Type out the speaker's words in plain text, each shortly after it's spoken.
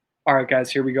All right, guys,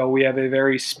 here we go. We have a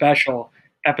very special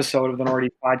episode of the Nordy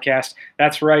Podcast.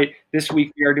 That's right. This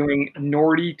week we are doing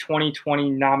Nordy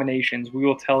 2020 nominations. We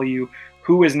will tell you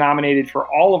who is nominated for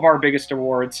all of our biggest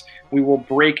awards. We will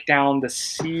break down the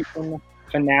season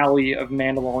finale of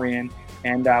Mandalorian,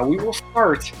 and we will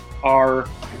start our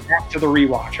Back to the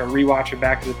Rewatch, our rewatch of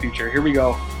Back to the Future. Here we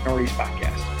go, Nordy's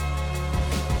Podcast.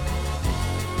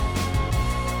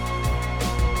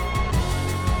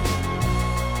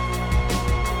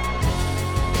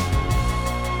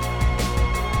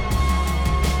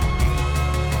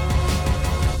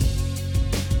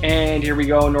 And here we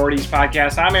go, Nordy's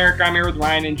Podcast. I'm Eric. I'm here with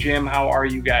Ryan and Jim. How are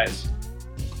you guys?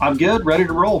 I'm good. Ready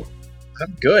to roll.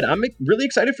 I'm good. I'm really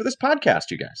excited for this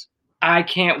podcast, you guys. I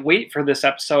can't wait for this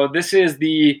episode. This is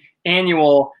the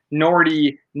annual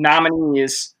Nordy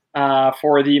nominees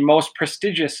for the most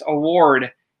prestigious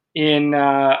award in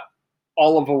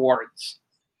all of awards.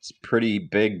 It's a pretty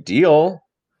big deal.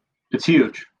 It's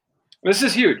huge. This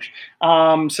is huge.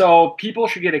 So people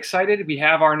should get excited. We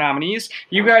have our nominees.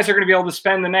 You guys are going to be able to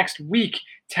spend the next week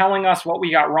telling us what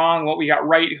we got wrong, what we got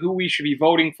right, who we should be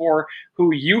voting for,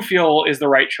 who you feel is the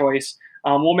right choice.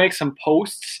 We'll make some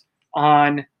posts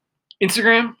on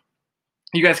Instagram.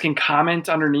 You guys can comment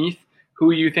underneath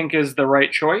who you think is the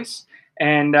right choice.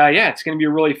 And it's going to be a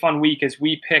really fun week as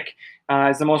we pick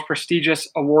as the most prestigious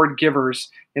award givers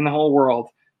in the whole world,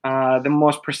 the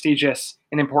most prestigious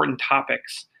and important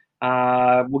topics.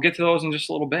 We'll get to those in just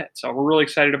a little bit. So we're really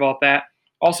excited about that.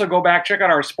 Also, go back, check out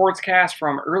our sportscast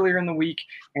from earlier in the week.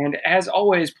 And as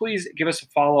always, please give us a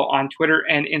follow on Twitter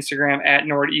and Instagram at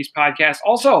Northeast Podcast.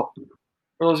 Also,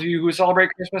 for those of you who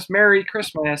celebrate Christmas, Merry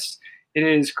Christmas. It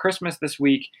is Christmas this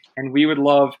week, and we would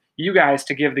love you guys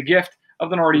to give the gift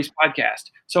of the Northeast Podcast.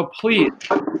 So please,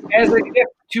 as a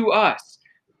gift to us,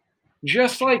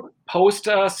 just like post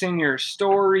us in your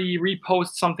story,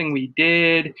 repost something we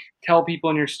did, tell people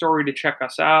in your story to check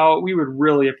us out. We would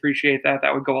really appreciate that.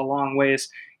 That would go a long ways.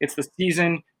 It's the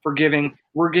season for giving.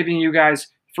 We're giving you guys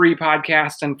free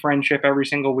podcasts and friendship every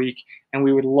single week, and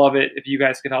we would love it if you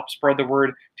guys could help spread the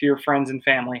word to your friends and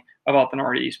family about the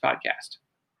Northeast Podcast.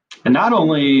 And not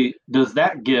only does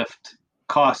that gift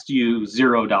cost you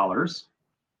 $0,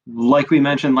 like we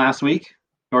mentioned last week,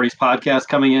 Northeast Podcast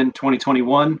coming in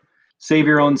 2021, save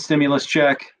your own stimulus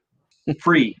check,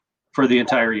 free for the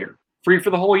entire year. Free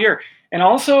for the whole year. And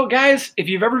also, guys, if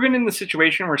you've ever been in the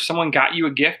situation where someone got you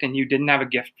a gift and you didn't have a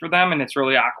gift for them and it's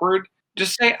really awkward,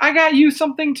 just say, I got you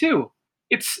something too.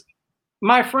 It's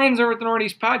my friends over at the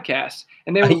Northeast Podcast.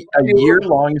 And they a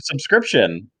year-long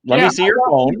subscription. Let me see your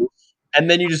phone. And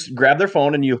then you just grab their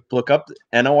phone and you look up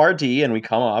NORD and we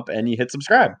come up and you hit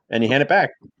subscribe and you hand it back.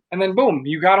 And then boom,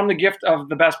 you got them the gift of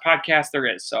the best podcast there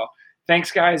is. So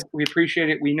thanks, guys. We appreciate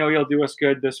it. We know you'll do us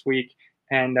good this week,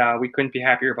 and we couldn't be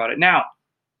happier about it. Now,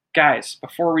 guys,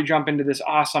 before we jump into this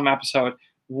awesome episode,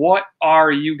 what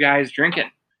are you guys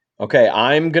drinking? Okay,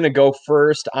 I'm going to go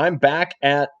first. I'm back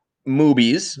at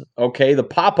Moobies. Okay, the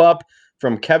pop-up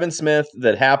from Kevin Smith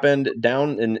that happened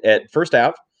down at First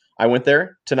Ave. I went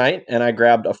there tonight, and I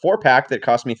grabbed a 4-pack that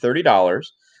cost me $30.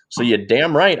 So you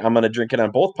damn right I'm going to drink it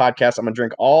on both podcasts. I'm going to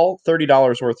drink all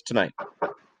 $30 worth tonight.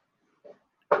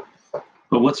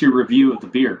 But what's your review of the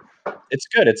beer? It's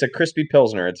good. It's a crispy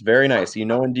Pilsner. It's very nice. You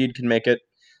know Indeed can make it.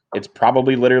 It's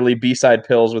probably literally B-side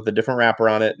pills with a different wrapper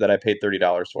on it that I paid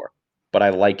 $30 for. But I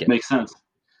like it. Makes sense.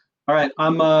 All right.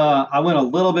 I went a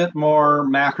little bit more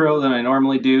macro than I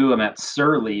normally do. I'm at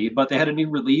Surly, but they had a new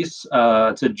release.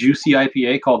 It's a juicy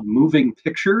IPA called Moving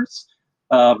Pictures.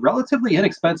 Relatively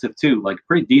inexpensive, too. Like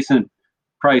pretty decent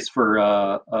price for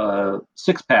a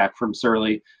 6-pack from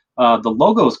Surly. The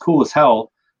logo is cool as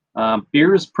hell.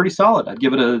 Beer is pretty solid. I'd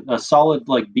give it a solid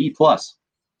like B+.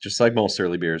 Just like most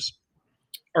Surly beers.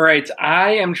 All right,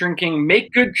 I am drinking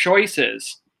Make Good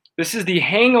Choices. This is the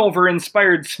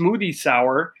Hangover-inspired smoothie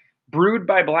sour brewed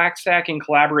by Blackstack in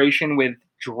collaboration with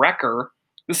Drecker.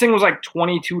 This thing was like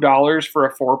 $22 for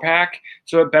a 4-pack,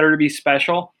 so it better to be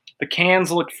special. The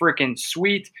cans look freaking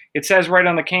sweet. It says right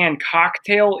on the can,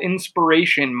 Cocktail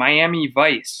Inspiration, Miami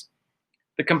Vice.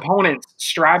 The components,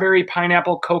 strawberry,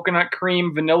 pineapple, coconut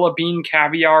cream, vanilla bean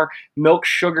caviar, milk,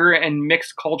 sugar, and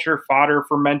mixed culture fodder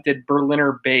fermented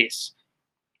Berliner base.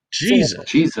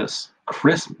 Jesus.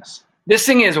 Christmas. This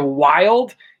thing is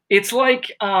wild. It's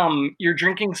like you're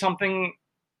drinking something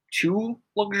too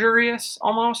luxurious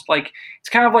almost. Like it's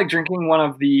kind of like drinking one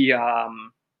of the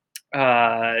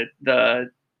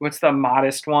what's the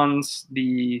modest ones?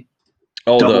 The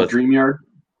Double Dream Yard?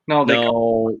 No,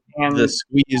 the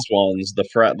squeezed ones, the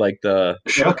fret, like the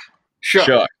Shook.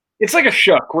 It's like a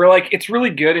shook, where like it's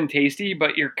really good and tasty,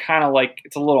 but you're kind of like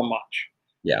it's a little much.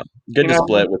 Yeah, good to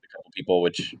split with a couple people,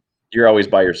 which You're always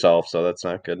by yourself, so that's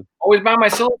not good. Always by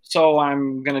myself, so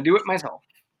I'm gonna do it myself.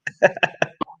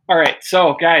 All right,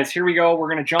 so guys, here we go. We're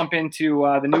gonna jump into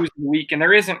the news of the week, and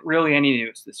there isn't really any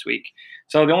news this week.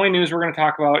 So the only news we're gonna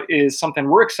talk about is something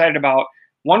we're excited about.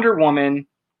 Wonder Woman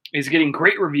is getting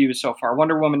great reviews so far.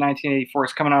 Wonder Woman 1984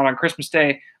 is coming out on Christmas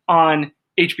Day on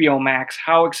HBO Max.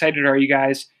 How excited are you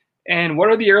guys? And what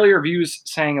are the early reviews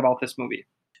saying about this movie?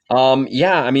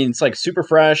 Yeah, I mean, it's like super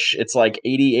fresh. It's like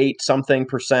 88 something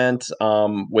percent,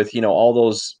 with, all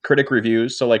those critic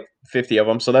reviews. So like 50 of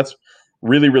them. So that's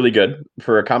really, really good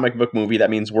for a comic book movie. That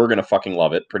means we're going to fucking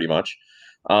love it pretty much.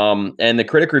 And the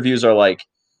critic reviews are like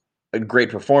great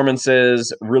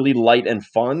performances, really light and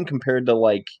fun compared to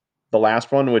like the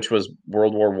last one, which was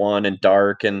World War One and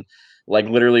dark and like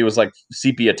literally was like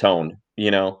sepia toned,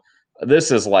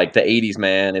 This is like the 80s,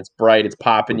 man. It's bright, it's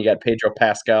popping. You got Pedro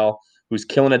Pascal, who's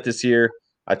killing it this year.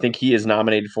 I think he is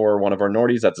nominated for one of our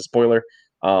Nordies. That's a spoiler.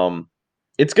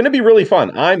 It's going to be really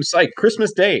fun. I'm psyched.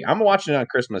 Christmas Day. I'm watching it on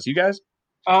Christmas. You guys?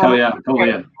 Hell yeah,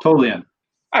 totally in.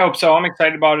 I hope so. I'm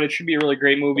excited about it. It should be a really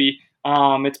great movie.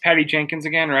 It's Patty Jenkins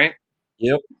again, right?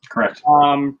 Yep. Correct.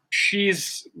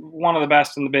 She's one of the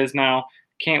best in the biz now.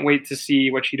 Can't wait to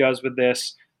see what she does with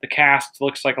this. The cast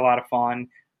looks like a lot of fun.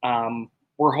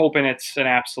 We're hoping it's an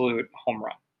absolute home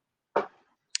run.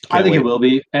 I think it will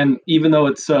be. And even though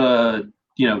it's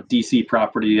DC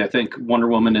property, I think Wonder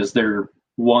Woman is their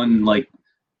one like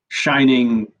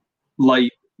shining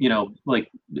light,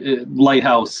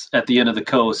 lighthouse at the end of the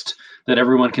coast that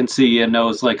everyone can see and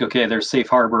knows like, okay, there's safe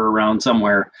harbor around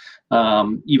somewhere.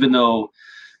 Even though,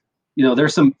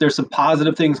 there's some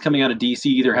positive things coming out of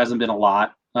DC. There hasn't been a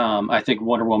lot. I think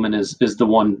Wonder Woman is the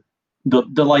one,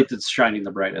 the light that's shining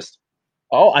the brightest.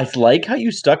 Oh, I like how you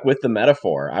stuck with the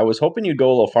metaphor. I was hoping you'd go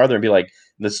a little farther and be like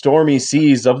the stormy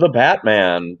seas of the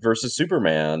Batman versus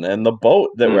Superman and the boat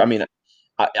that I mean,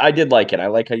 I did like it. I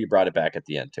like how you brought it back at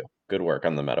the end too. Good work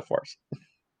on the metaphors.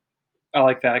 I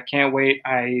like that. I can't wait.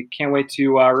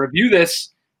 To review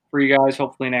this for you guys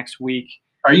hopefully next week.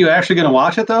 Are you actually going to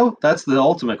watch it though? That's the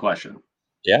ultimate question.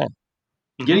 Yeah.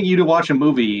 Getting you to watch a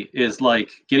movie is like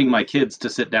getting my kids to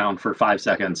sit down for 5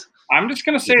 seconds. I'm just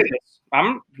going to say this.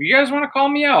 You guys want to call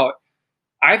me out?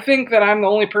 I think that I'm the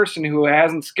only person who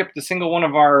hasn't skipped a single one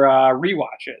of our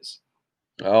rewatches.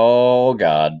 Oh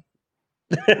God.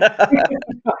 I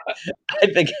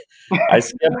think I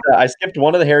skipped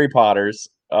one of the Harry Potters.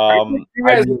 I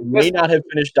may not have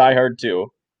finished Die Hard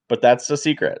 2, but that's a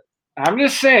secret. I'm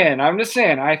just saying.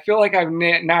 I feel like I've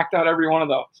knocked out every one of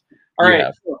those. All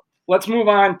right, so let's move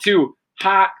on to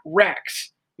Hot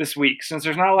Recs this week. Since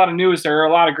there's not a lot of news, there are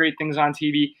a lot of great things on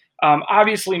TV.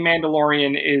 Obviously,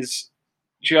 Mandalorian is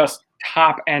just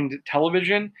top-end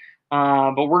television,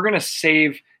 but we're going to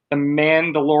save the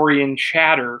Mandalorian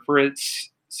chatter for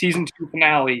its season 2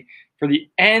 finale for the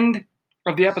end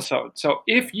of the episode. So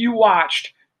if you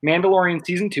watched Mandalorian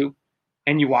season 2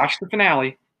 and you watched the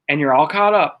finale and you're all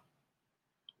caught up,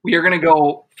 we are going to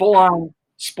go full-on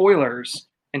spoilers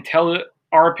and tell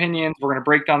our opinions. We're going to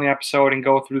break down the episode and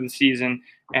go through the season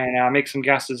and make some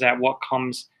guesses at what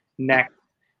comes next.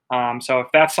 So if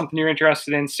that's something you're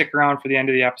interested in, stick around for the end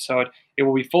of the episode. It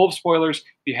will be full of spoilers.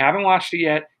 If you haven't watched it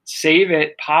yet, save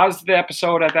it, pause the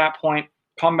episode at that point,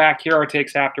 come back, hear our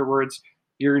takes afterwards.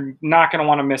 You're not going to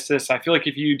want to miss this. I feel like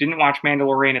if you didn't watch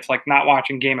Mandalorian, it's like not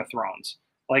watching Game of Thrones.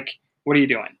 Like, what are you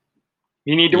doing?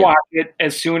 You need to watch it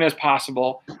as soon as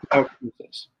possible. Can't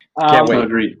wait.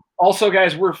 Agreed. Also,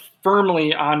 guys, we're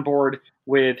firmly on board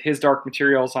with His Dark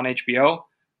Materials on HBO.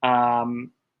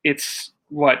 It's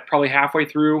probably halfway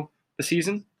through the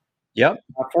season? Yep.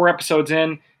 4 episodes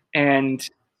in, and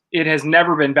it has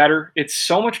never been better. It's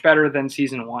so much better than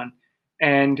season 1.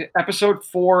 And episode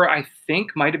 4, I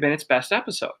think, might have been its best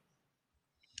episode.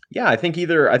 Yeah, I think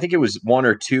it was 1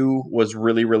 or 2 was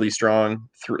really, really strong.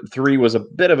 3 was a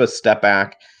bit of a step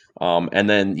back. And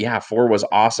then, 4 was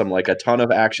awesome. Like a ton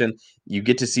of action. You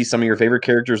get to see some of your favorite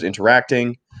characters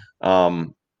interacting.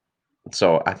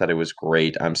 So I thought it was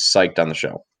great. I'm psyched on the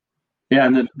show. Yeah,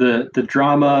 and the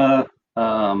drama,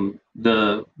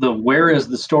 the where is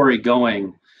the story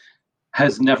going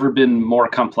has never been more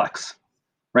complex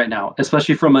right now,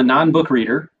 especially from a non-book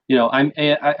reader. I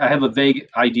have a vague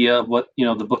idea of what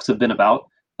the books have been about,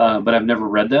 but I've never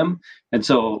read them, and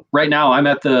so right now I'm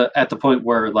at the point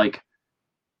where like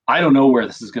I don't know where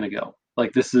this is going to go.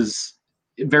 Like this is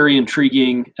very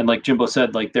intriguing, and like Jimbo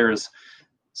said, like there's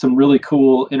some really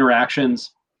cool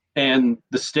interactions. And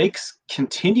the stakes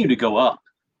continue to go up.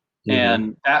 Mm-hmm.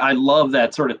 And I love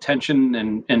that sort of tension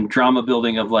and drama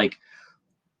building of like,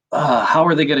 how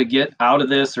are they going to get out of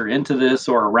this or into this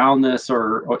or around this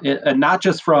and not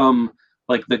just from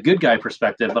like the good guy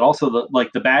perspective, but also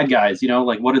the bad guys.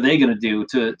 Like what are they going to do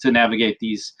to navigate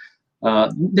these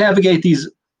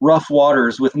rough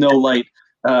waters with no light?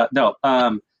 No,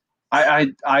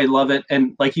 I love it,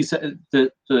 and like you said,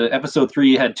 the episode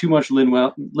 3 had too much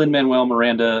Lin-Manuel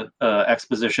Miranda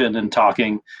exposition and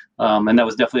talking, and that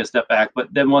was definitely a step back.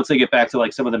 But then once they get back to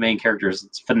like some of the main characters,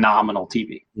 it's phenomenal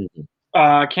TV.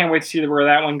 Can't wait to see where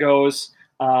that one goes.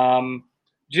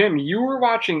 Jim, you were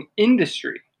watching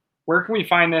Industry. Where can we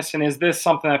find this, and is this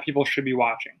something that people should be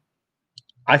watching?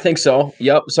 I think so.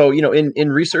 Yep. So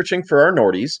in researching for our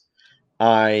Nordies,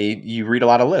 you read a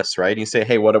lot of lists, right? And you say,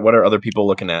 hey, what are other people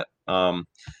looking at?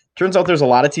 Turns out there's a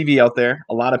lot of TV out there.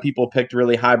 A lot of people picked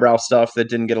really highbrow stuff that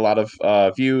didn't get a lot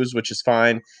of views, which is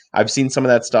fine. I've seen some of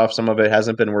that stuff. Some of it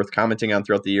hasn't been worth commenting on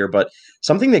throughout the year, but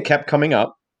something that kept coming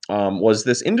up was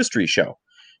this Industry show,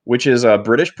 which is a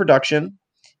British production.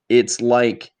 It's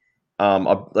like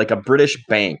a British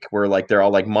bank where like they're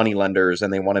all like money lenders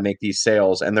and they want to make these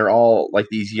sales, and they're all like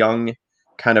these young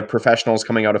kind of professionals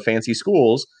coming out of fancy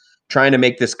schools trying to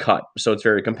make this cut. So it's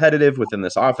very competitive within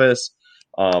this office.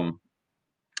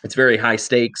 It's very high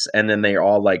stakes, and then they're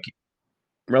all like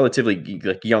relatively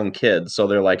like young kids, so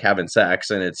they're like having sex,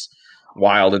 and it's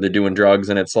wild, and they're doing drugs,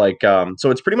 and it's like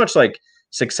so it's pretty much like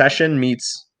Succession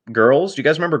meets Girls. Do you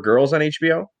guys remember Girls on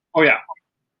HBO? Oh yeah.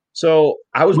 So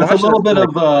I was with watching a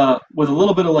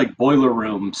little bit of like Boiler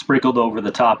Room sprinkled over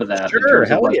the top of that. Sure,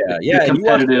 hell like yeah, the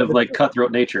competitive, like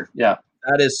cutthroat nature. Yeah,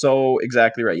 that is so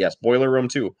exactly right. Yes, Boiler Room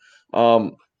too.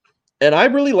 And I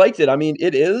really liked it. I mean,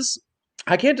 it is.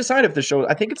 I can't decide if the show.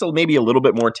 I think it's maybe a little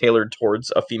bit more tailored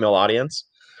towards a female audience,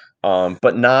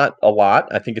 but not a lot.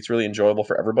 I think it's really enjoyable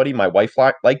for everybody. My wife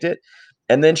liked it,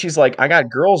 and then she's like, "I got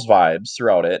girls vibes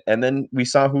throughout it." And then we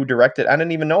saw who directed. I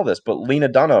didn't even know this, but Lena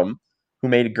Dunham, who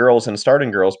made Girls and starred in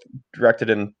Girls, directed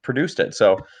and produced it.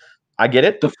 So I get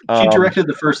it. She directed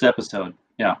the first episode.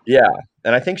 Yeah. Yeah,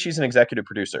 and I think she's an executive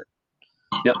producer.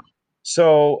 Yep.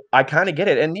 So I kind of get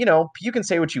it. And, you can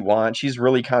say what you want. She's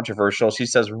really controversial. She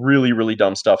says really, really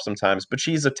dumb stuff sometimes, but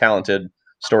she's a talented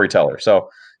storyteller. So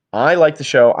I like the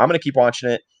show. I'm going to keep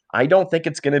watching it. I don't think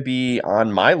it's going to be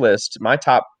on my list, my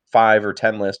top 5 or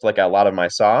 10 list, like a lot of them I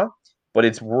saw, but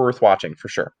it's worth watching for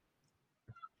sure.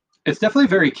 It's definitely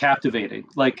very captivating.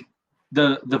 Like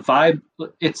the vibe,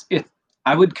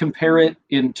 I would compare it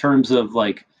in terms of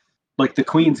like the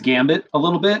Queen's Gambit a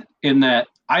little bit, in that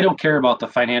I don't care about the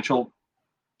financial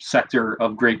sector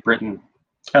of Great Britain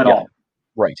at all.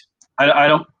 Right. I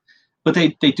don't, but they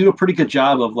do a pretty good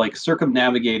job of like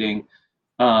circumnavigating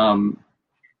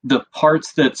the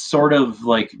parts that sort of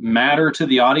like matter to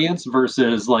the audience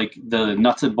versus like the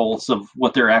nuts and bolts of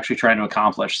what they're actually trying to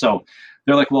accomplish. So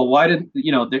they're like, well, why didn't,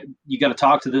 you got to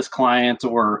talk to this client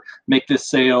or make this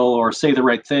sale or say the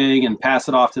right thing and pass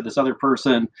it off to this other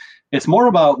person. It's more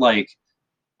about like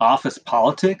office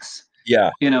politics.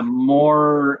 Yeah. In a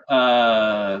more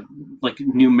like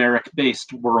numeric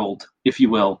based world, if you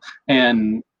will.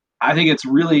 And I think it's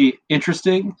really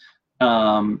interesting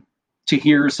to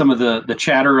hear some of the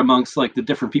chatter amongst like the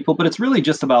different people, but it's really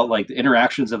just about like the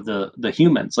interactions of the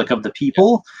humans, like of the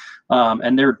people,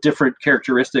 and their different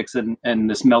characteristics and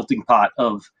this melting pot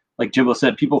of, like Jimbo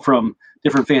said, people from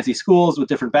different fancy schools with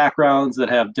different backgrounds that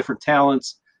have different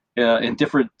talents in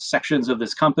different sections of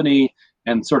this company,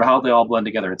 and sort of how they all blend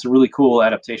together. It's a really cool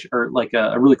adaptation, or like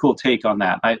a really cool take on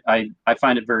that. I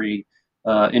find it very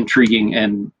intriguing,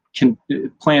 and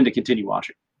plan to continue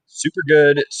watching. Super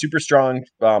good, super strong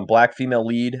black female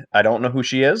lead. I don't know who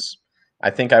she is. I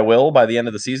think I will by the end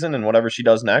of the season and whatever she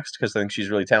does next, because I think she's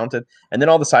really talented. And then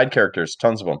all the side characters,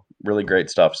 tons of them, really great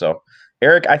stuff. So,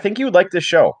 Eric, I think you would like this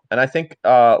show, and I think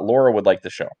Laura would like the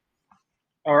show.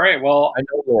 All right. Well, I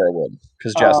know Laura would,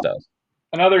 because Jess does.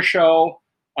 Another show.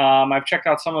 I've checked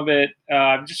out some of it.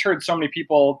 I've just heard so many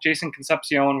people. Jason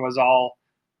Concepcion was all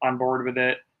on board with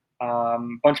it. A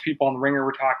bunch of people on The Ringer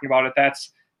were talking about it.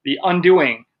 That's The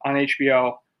Undoing on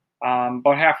HBO.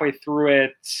 About halfway through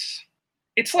it,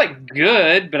 it's like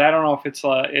good, but I don't know if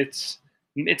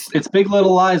it's Big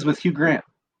Little Lies with Hugh Grant.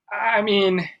 I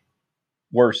mean,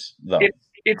 worse though.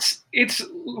 It's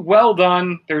well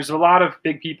done. There's a lot of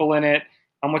big people in it.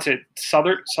 What's it?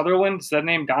 Sutherland? Is that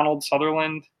name? Donald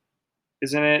Sutherland?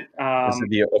 Isn't it? Is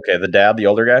it the dad, the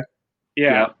older guy?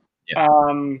 Yeah.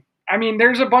 I mean,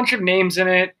 there's a bunch of names in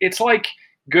it. It's like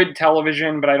good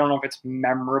television, but I don't know if it's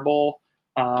memorable.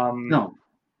 No,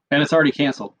 and it's already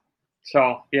canceled.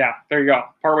 So yeah, there you go.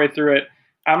 Partway through it,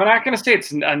 I'm not going to say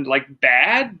it's like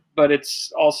bad, but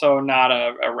it's also not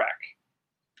a wreck.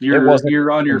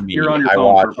 You're on your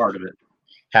phone for part of it.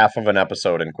 Half of an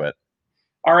episode and quit.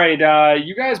 All right,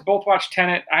 you guys both watched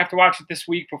Tenet. I have to watch it this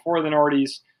week before the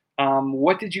Nordies.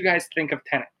 What did you guys think of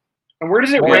Tenet? And where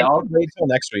does it Well, rank? I'll wait till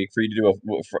next week for you to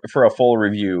do for a full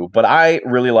review. But I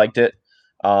really liked it.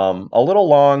 A little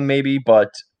long, maybe, but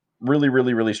really,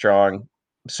 really, really strong.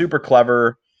 Super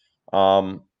clever.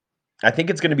 Um, I think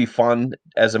it's going to be fun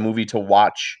as a movie to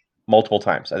watch multiple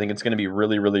times. I think it's going to be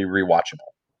really, really rewatchable.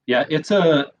 Yeah,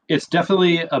 it's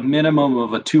definitely a minimum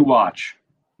of a 2 watch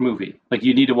movie. Like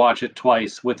you need to watch it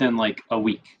twice within like a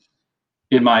week,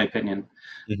 in my opinion.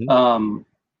 Mhm.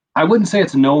 I wouldn't say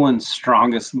it's Nolan's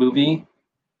strongest movie,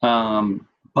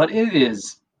 but it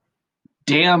is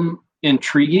damn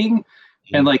intriguing.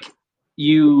 And like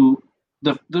you,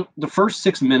 the first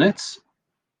 6 minutes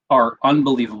are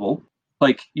unbelievable.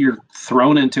 Like you're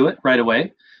thrown into it right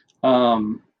away,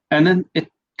 and then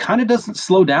it kind of doesn't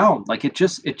slow down. Like it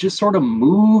just sort of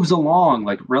moves along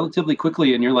like relatively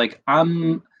quickly, and you're like,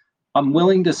 I'm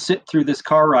willing to sit through this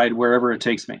car ride wherever it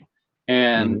takes me,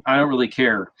 and Mhm. I don't really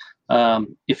care.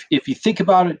 If you think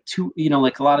about it too,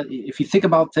 like a lot of if you think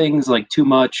about things like too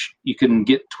much, you can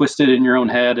get twisted in your own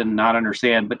head and not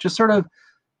understand. But just sort of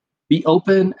be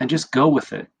open and just go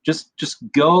with it. Just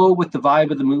go with the vibe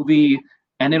of the movie,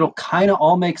 and it'll kind of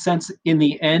all make sense in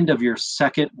the end of your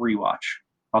second rewatch.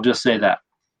 I'll just say that.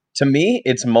 To me,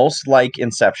 it's most like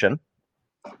Inception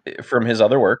from his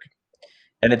other work,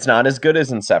 and it's not as good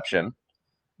as Inception,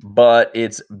 but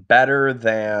it's better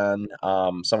than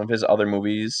some of his other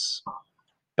movies.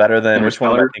 Better than which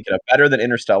one am I Interstellar. thinking of? Better than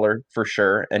Interstellar for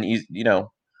sure, and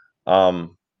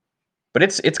um, but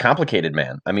it's complicated,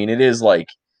 man. I mean, it is like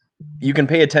you can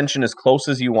pay attention as close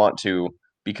as you want to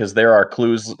because there are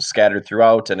clues scattered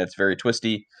throughout, and it's very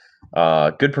twisty.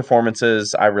 Good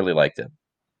performances. I really liked it.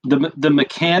 The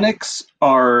mechanics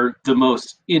are the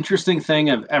most interesting thing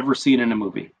I've ever seen in a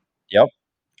movie. Yep.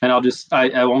 And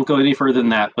I won't go any further than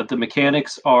that, but the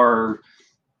mechanics are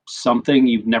something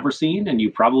you've never seen and you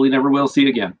probably never will see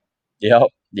again. Yep.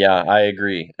 Yeah, I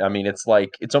agree. I mean, it's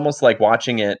almost like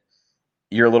watching it.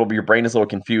 Your brain is a little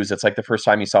confused. It's like the first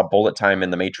time you saw bullet time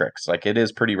in The Matrix. Like it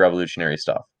is pretty revolutionary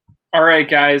stuff. All right,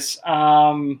 guys.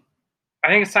 I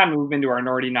think it's time to move into our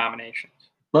Nordy nominations.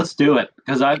 Let's do it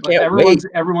because I Can't wait.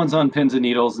 everyone's on pins and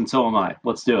needles and so am I.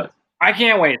 Let's do it. I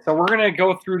can't wait. So we're gonna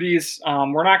go through these.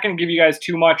 We're not gonna give you guys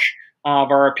too much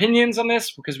of our opinions on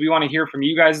this because we want to hear from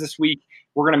you guys this week.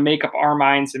 We're gonna make up our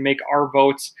minds and make our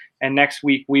votes, and next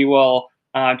week we will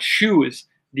choose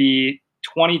the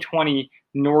 2020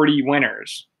 Nordy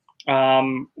winners.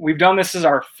 We've done this as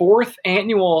our 4th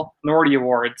annual Nordy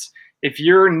Awards. If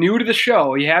you're new to the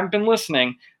show, you haven't been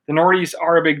listening, the Nordys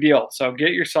are a big deal. So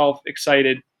get yourself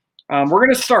excited. We're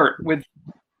gonna start with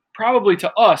probably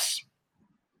to us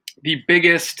the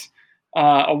biggest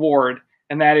award,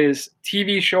 and that is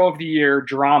TV Show of the Year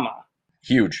drama.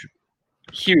 Huge.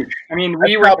 Huge. I mean,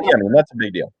 That's a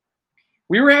big deal.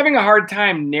 we were having a hard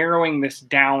time narrowing this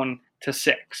down to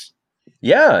 6.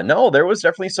 Yeah, no, there was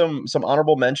definitely some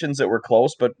honorable mentions that were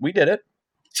close, but we did it.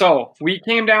 So we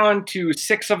came down to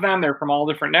 6 of them. They're from all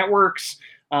different networks.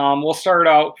 We'll start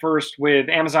out first with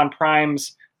Amazon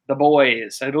Prime's The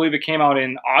Boys. I believe it came out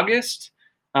in August.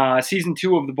 Season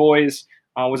 2 of The Boys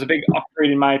was a big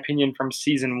upgrade, in my opinion, from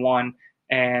season 1,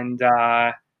 and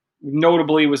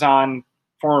notably was on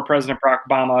former President Barack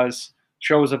Obama's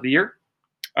shows of the year.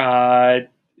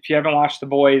 If you haven't watched The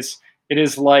Boys, it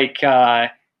is like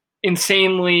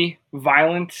insanely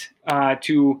violent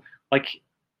to like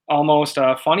almost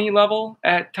a funny level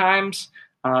at times.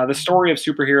 The story of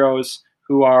superheroes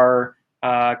who are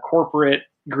corporate,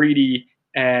 greedy,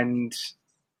 and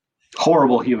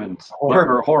Horrible humans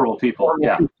or horrible people.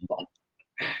 Yeah.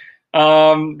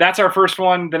 That's our first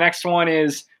one. The next one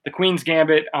is The Queen's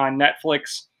Gambit on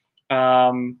Netflix.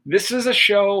 This is a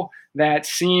show that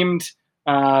seemed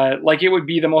like it would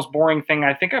be the most boring thing.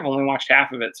 I think I've only watched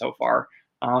half of it so far.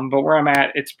 But where I'm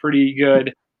at, it's pretty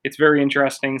good. It's very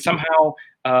interesting. Somehow,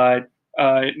 a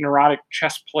neurotic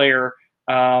chess player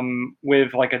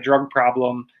with like a drug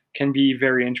problem can be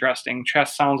very interesting.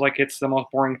 Chess sounds like it's the most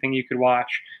boring thing you could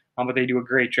watch, but they do a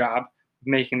great job of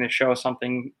making this show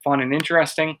something fun and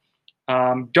interesting.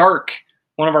 Dark,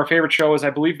 one of our favorite shows. I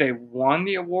believe they won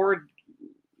the award.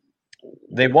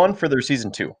 They won for their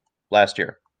season 2 last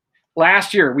year.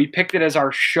 Last year, we picked it as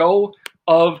our show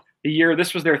of the year.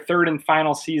 This was their 3rd and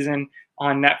final season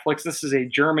on Netflix. This is a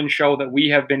German show that we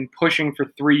have been pushing for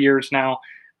 3 years now.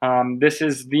 This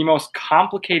is the most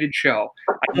complicated show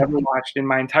I've ever watched in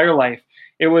my entire life.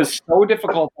 It was so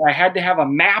difficult that I had to have a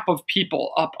map of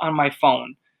people up on my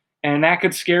phone, and that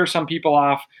could scare some people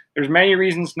off. There's many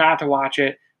reasons not to watch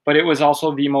it, but it was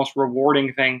also the most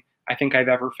rewarding thing I think I've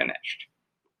ever finished.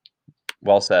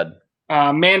 Well said.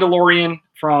 Mandalorian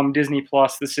from Disney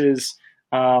Plus. This is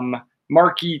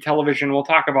marquee television. We'll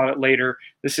talk about it later.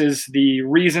 This is the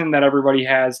reason that everybody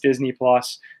has Disney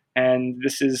Plus, and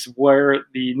this is where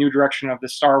the new direction of the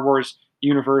Star Wars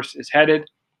universe is headed.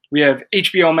 We have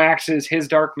HBO Max's His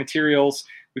Dark Materials.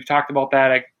 We've talked about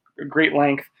that at great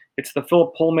length. It's the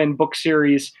Philip Pullman book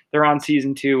series. They're on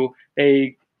season 2.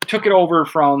 They took it over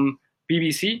from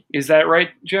BBC. Is that right,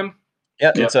 Jim?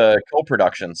 Yeah, it's a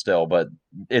co-production still, but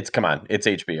it's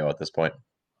HBO at this point.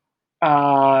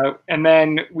 And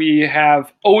then we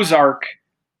have Ozark.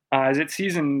 Is it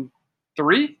season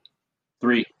 3?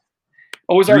 3.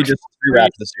 Ozark just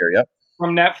wrapped this year. Yep.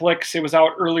 From Netflix. It was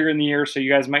out earlier in the year, so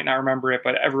you guys might not remember it,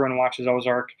 but everyone watches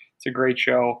Ozark. It's a great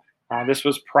show. This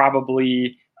was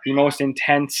probably the most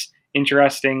intense,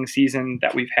 interesting season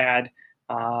that we've had.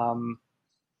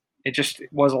 It just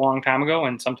was a long time ago,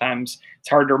 and sometimes it's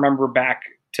hard to remember back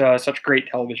to such great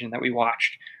television that we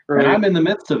watched. And I'm in the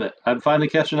midst of it. I'm finally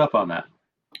catching up on that.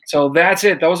 So that's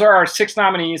it. Those are our 6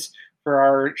 nominees for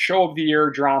our Show of the Year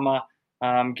drama.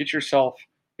 Get yourself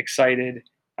excited.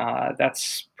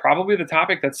 That's probably the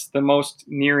topic that's the most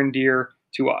near and dear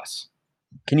to us.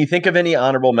 Can you think of any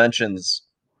honorable mentions?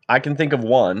 I can think of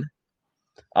one.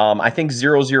 I think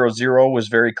 000 was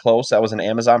very close. That was an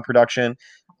Amazon production.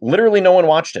 Literally no one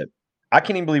watched it. I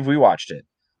can't even believe we watched it,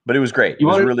 but it was great. It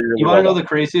was really, really You want to know the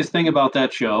craziest thing about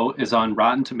that show is on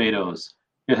Rotten Tomatoes.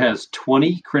 It has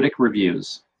 20 critic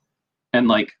reviews and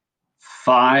like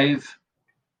 5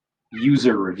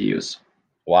 user reviews.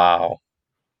 Wow.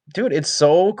 Dude, it's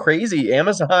so crazy.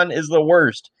 Amazon is the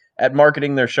worst at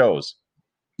marketing their shows.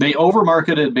 They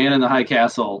over-marketed Man in the High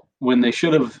Castle when they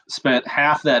should have spent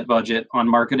half that budget on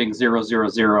marketing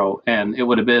 000, and it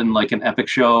would have been like an epic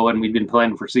show, and we'd been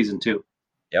planning for season 2.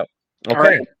 Yep. Okay. All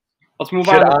right. Let's move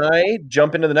on. Should I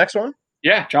jump into the next one?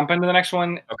 Yeah, jump into the next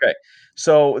one. Okay.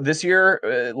 So this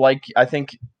year, like I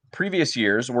think previous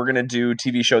years, we're going to do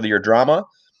TV Show of the Year drama,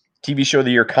 TV Show of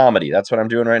the Year comedy. That's what I'm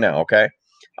doing right now, okay?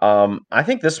 I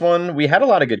think this one, we had a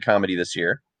lot of good comedy this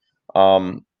year.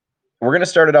 We're going to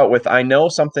start it out with, I know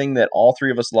something that all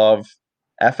 3 of us love,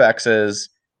 FX's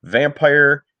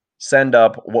Vampire Send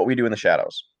Up, What We Do in the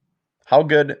Shadows. How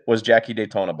good was Jackie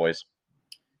Daytona, boys?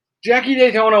 Jackie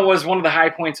Daytona was one of the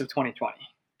high points of 2020.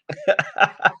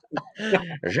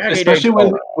 Especially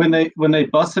when they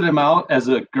busted him out as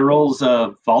a girls'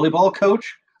 volleyball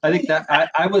coach. I think that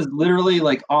I was literally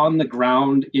like on the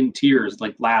ground in tears,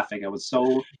 like laughing. It was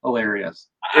so hilarious.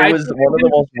 It was one of the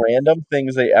most random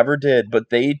things they ever did, but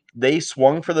they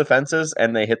swung for the fences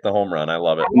and they hit the home run. I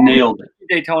love it. Nailed it.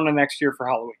 Daytona next year for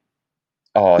Halloween.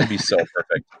 Oh, it'd be so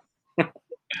perfect.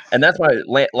 And that's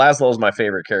Laszlo is my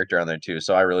favorite character on there too,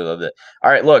 so I really loved it.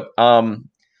 All right, look,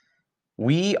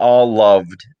 we all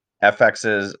loved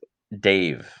FX's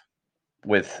Dave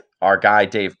with our guy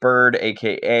Dave Bird,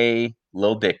 aka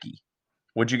Lil Dicky.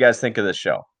 What'd you guys think of this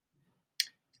show?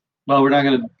 Well, we're not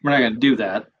gonna do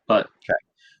that, but okay.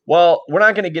 Well, we're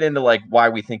not gonna get into like why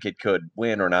we think it could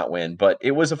win or not win, but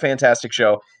it was a fantastic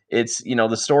show. It's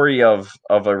the story of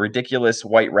a ridiculous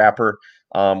white rapper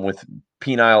with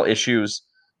penile issues,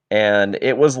 and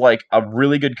it was like a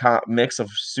really good mix of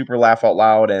super laugh out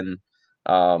loud and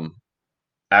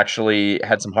actually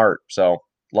had some heart. So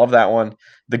love that one.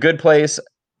 The Good Place.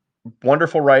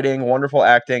 Wonderful writing, wonderful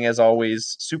acting as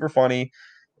always, super funny.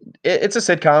 It's a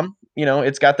sitcom,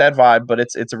 it's got that vibe, but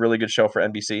it's a really good show for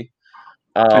NBC.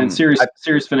 And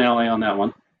series finale on that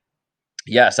one.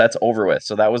 Yes, that's over with.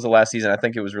 So that was the last season. I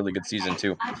think it was a really good season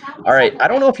too. All right, I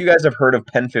don't know if you guys have heard of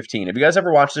Pen 15. Have you guys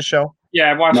ever watched this show?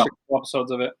 Yeah, I've watched a couple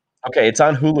episodes of it. Okay, it's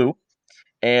on Hulu,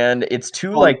 and it's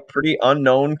 2 like pretty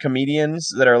unknown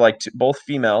comedians that are like both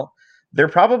female. They're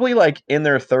probably like in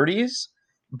their 30s.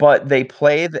 But they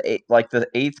play the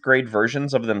 8th grade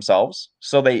versions of themselves.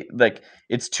 So they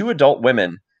it's 2 adult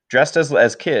women dressed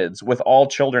as kids with all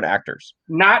children actors.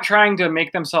 Not trying to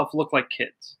make themselves look like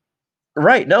kids.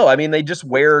 Right. No, I mean they just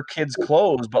wear kids'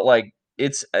 clothes, but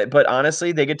but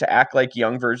honestly, they get to act like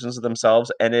young versions of themselves,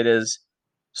 and it is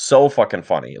so fucking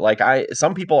funny. Like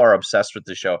some people are obsessed with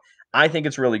the show. I think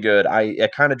it's really good. I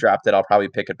kind of dropped it. I'll probably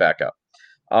pick it back up.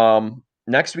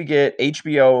 Next we get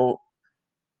HBO.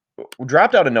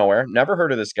 Dropped out of nowhere. Never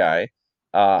heard of this guy.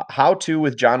 How To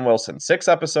with John Wilson. 6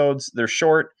 episodes. They're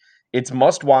short. It's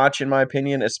must watch in my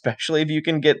opinion, especially if you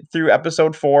can get through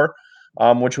episode 4,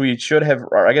 which we should have.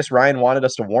 Or I guess Ryan wanted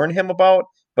us to warn him about,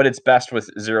 but it's best with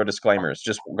 0 disclaimers.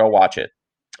 Just go watch it.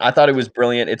 I thought it was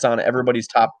brilliant. It's on everybody's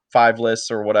top 5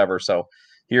 lists or whatever. So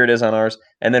here it is on ours.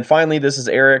 And then finally, this is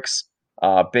Eric's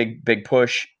big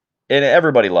push, and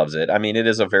everybody loves it. I mean, it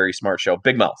is a very smart show.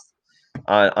 Big Mouth.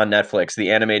 On Netflix,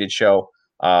 the animated show.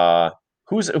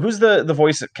 Who's the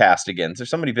voice cast again? Is there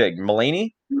somebody big?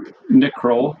 Mulaney? Nick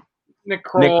Kroll. Nick Nick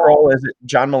Kroll. Kroll, is it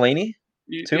John Mulaney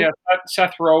too? Yeah,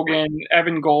 Seth Rogen,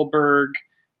 Evan Goldberg,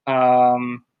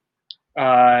 um,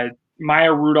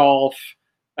 Maya Rudolph,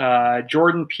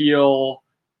 Jordan Peele,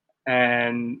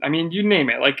 and I mean, you name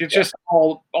it. Like it's just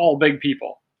all big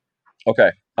people.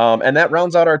 Okay. And that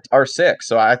rounds out our 6.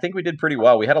 So I think we did pretty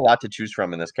well. We had a lot to choose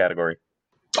from in this category.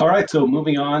 All right, so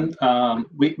moving on.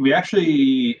 We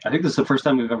actually, I think this is the first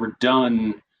time we've ever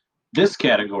done this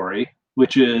category,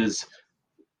 which is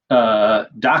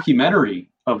documentary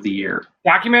of the year.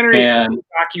 Documentary and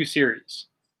docu-series.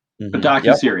 A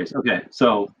docu-series. Okay,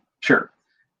 so sure.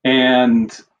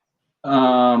 And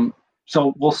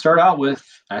so we'll start out with,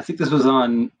 I think this was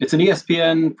it's an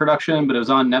ESPN production, but it was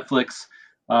on Netflix,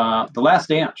 The Last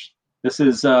Dance. This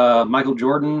is Michael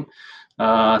Jordan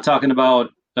talking about,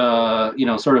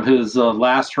 sort of his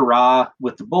last hurrah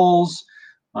with the Bulls.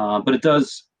 But it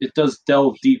does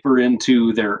delve deeper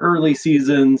into their early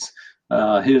seasons,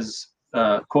 his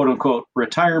quote unquote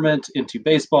retirement into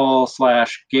baseball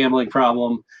 / gambling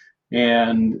problem,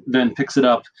 and then picks it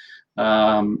up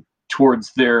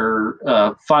towards their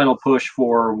final push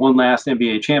for one last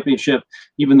NBA championship,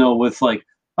 even though with like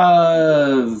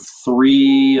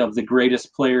 3 of the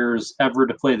greatest players ever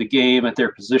to play the game at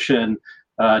their position.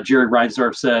 Jerry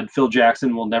Reinsdorf said Phil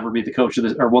Jackson will never be the coach of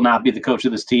this, or will not be the coach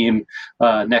of this team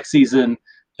next season,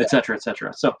 et cetera, et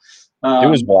cetera. So it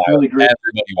was wild. Really great.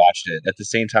 Everybody watched it at the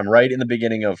same time, right in the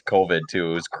beginning of COVID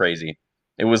too. It was crazy.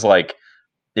 It was like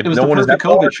it was no the perfect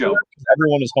COVID show.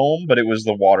 Everyone was home, but it was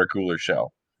the water cooler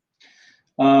show.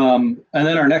 And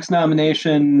then our next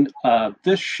nomination,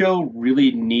 this show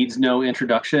really needs no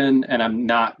introduction, and I'm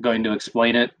not going to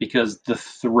explain it because the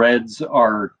threads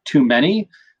are too many.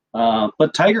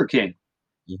 But Tiger King,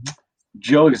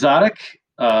 Joe Exotic,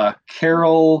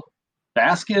 Carol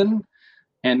Baskin,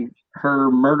 and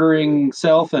her murdering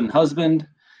self and husband.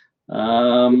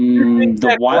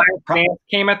 The Wild Dance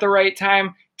came at the right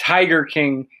time. Tiger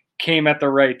King came at the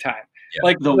right time. Yeah.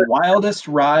 Like the wildest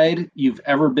ride you've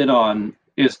ever been on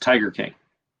is Tiger King.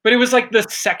 But it was like the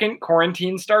second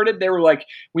quarantine started. They were like,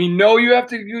 "We know you have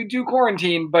to do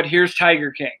quarantine, but here's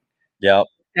Tiger King." Yep.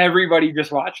 Everybody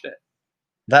just watched it.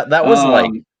 That was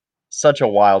like such a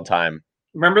wild time.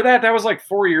 Remember that? That was like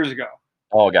 4 years ago.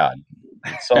 Oh God,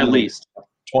 at least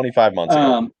 25 months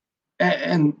ago.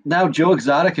 And now Joe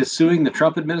Exotic is suing the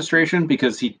Trump administration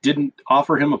because he didn't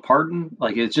offer him a pardon.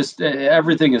 Like it's just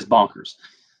everything is bonkers.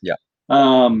 Yeah.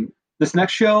 This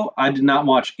next show I did not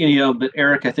watch any of, but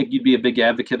Eric, I think you'd be a big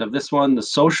advocate of this one, The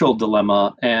Social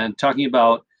Dilemma, and talking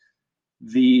about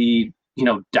the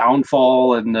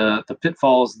downfall and the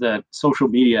pitfalls that social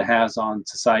media has on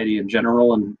society in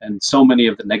general, and so many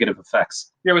of the negative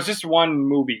effects. Yeah, it was just one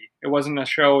movie. It wasn't a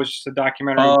show. It was just a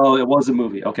documentary. Oh, it was a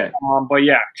movie. Okay. But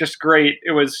yeah, just great.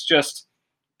 It was just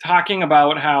talking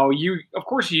about how of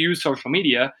course you use social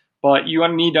media, but you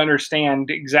need to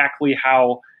understand exactly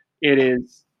how it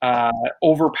is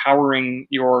overpowering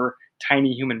your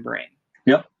tiny human brain.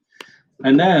 Yep.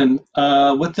 And then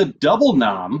with the double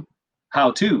nom,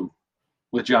 How To,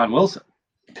 with John Wilson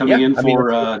coming in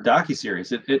for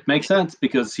docuseries. It makes sense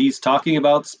because he's talking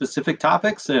about specific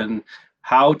topics and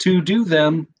how to do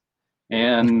them.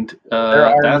 And there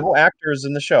are no actors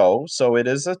in the show, so it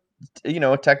is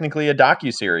technically a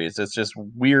docuseries. It's just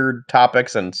weird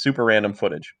topics and super random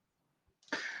footage.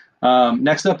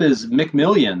 Next up is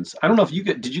McMillions. I don't know if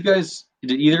did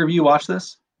either of you watch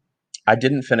this? I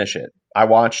didn't finish it. I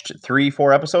watched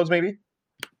 3-4 episodes maybe.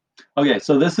 Okay,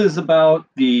 so this is about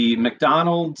the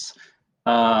McDonald's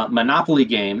Monopoly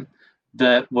game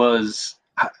that was.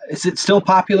 Is it still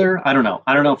popular? I don't know.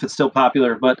 I don't know if it's still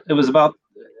popular, but it was about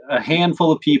a handful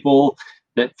of people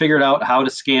that figured out how to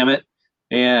scam it,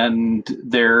 and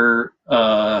their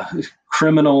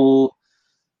criminal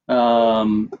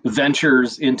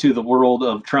ventures into the world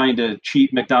of trying to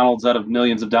cheat McDonald's out of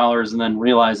millions of dollars, and then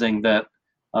realizing that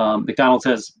McDonald's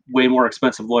has way more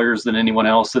expensive lawyers than anyone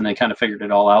else, and they kind of figured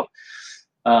it all out.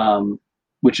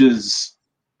 Which is,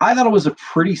 I thought it was a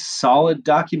pretty solid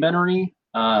documentary,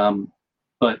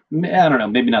 but I don't know,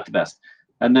 maybe not the best.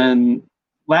 And then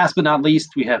last but not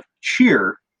least, we have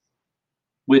Cheer,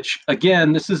 which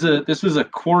again, this was a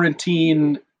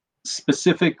quarantine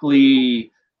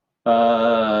specifically,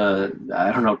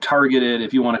 I don't know, targeted,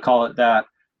 if you want to call it that,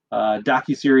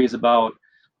 docuseries about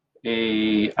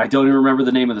I don't even remember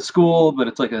the name of the school, but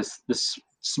it's like this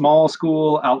small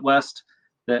school out west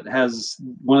that has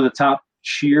one of the top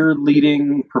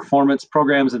cheerleading performance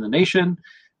programs in the nation.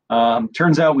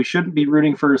 Turns out we shouldn't be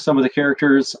rooting for some of the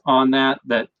characters on that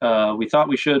we thought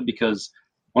we should, because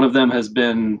one of them has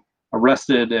been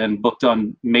arrested and booked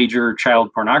on major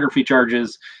child pornography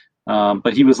charges.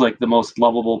 But he was like the most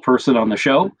lovable person on the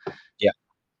show.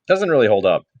 Doesn't really hold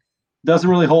up. Doesn't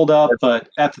really hold up, but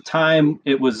at the time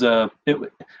it was I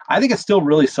think it's still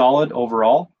really solid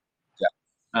overall.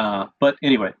 But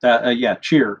anyway,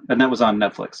 Cheer, and that was on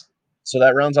Netflix. So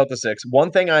that rounds out the 6.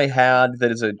 One thing I had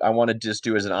that is I want to just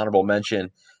do as an honorable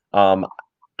mention. On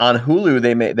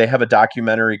Hulu, they have a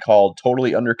documentary called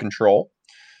Totally Under Control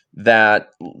that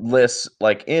lists,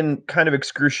 like, in kind of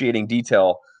excruciating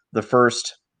detail, the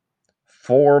first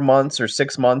 4 months or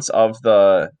 6 months of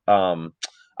the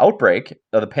outbreak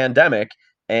of the pandemic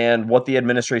and what the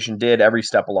administration did every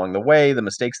step along the way, the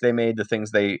mistakes they made, the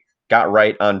things they got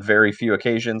right on very few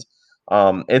occasions.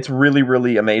 It's really,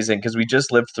 really amazing because we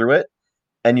just lived through it,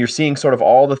 and you're seeing sort of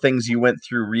all the things you went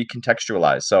through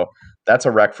recontextualized. So that's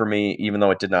a rec for me, even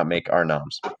though it did not make our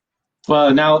noms.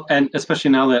 Well, now, and especially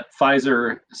now that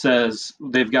Pfizer says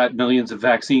they've got millions of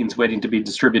vaccines waiting to be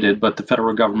distributed, but the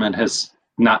federal government has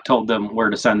not told them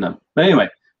where to send them. But anyway,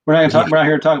 we're not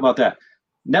here to talk about that.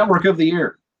 Network of the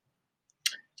year.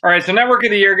 All right, so Network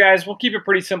of the Year, guys, we'll keep it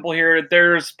pretty simple here.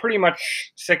 There's pretty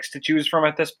much 6 to choose from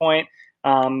at this point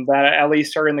that at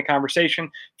least are in the conversation.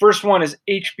 First one is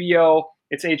HBO.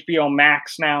 It's HBO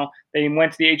Max now. They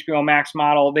went to the HBO Max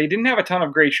model. They didn't have a ton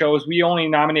of great shows. We only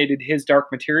nominated His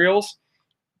Dark Materials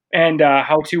and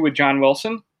How To with John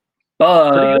Wilson.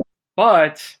 But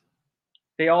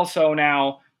they also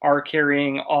now are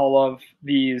carrying all of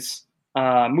these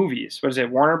movies. What is it,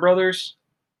 Warner Brothers?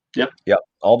 Yep.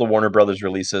 All the Warner Brothers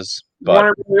releases.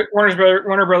 But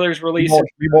Warner Brothers releases.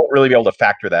 We won't really be able to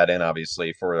factor that in,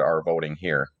 obviously, for our voting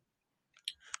here.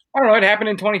 I don't know. It happened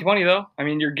in 2020, though. I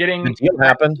mean, you're getting... The deal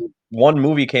happened. One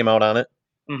movie came out on it.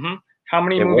 Mm-hmm. How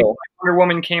many movies? Wonder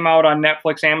Woman came out on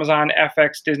Netflix, Amazon,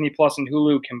 FX, Disney Plus, and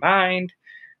Hulu combined.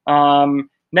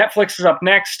 Netflix is up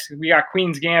next. We got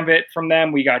Queen's Gambit from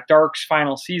them. We got Dark's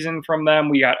final season from them.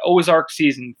 We got Ozark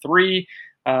season 3.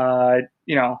 It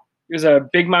was a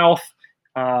Big Mouth.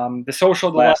 The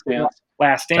Social Last Dance.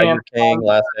 Tiger King,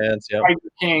 Last Dance. Yeah. Tiger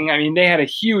King. I mean, they had a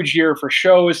huge year for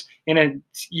shows in a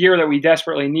year that we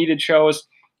desperately needed shows.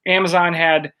 Amazon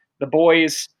had The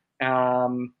Boys.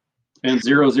 And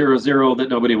 000 that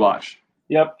nobody watched.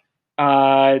 Yep.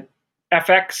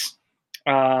 FX.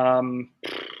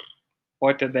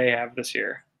 What did they have this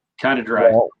year? Kind of dry.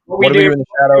 What do we do in the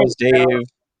shadows?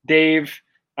 Dave.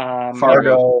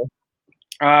 Fargo.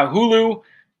 Hulu.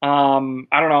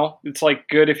 I don't know. It's like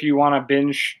good if you want to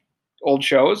binge old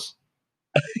shows.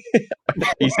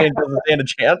 You saying it doesn't stand a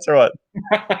chance or what?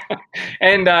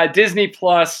 And Disney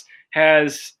Plus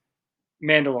has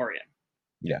Mandalorian.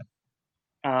 Yeah.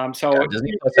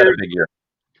 Disney Plus had a big year.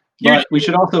 But we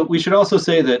should also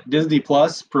say that Disney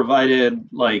Plus provided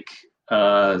like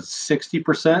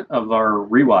 60% of our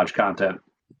rewatch content.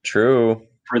 True.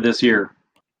 For this year.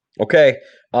 Okay.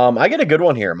 I get a good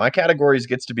one here. My categories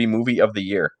gets to be movie of the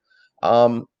year.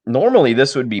 Normally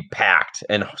this would be packed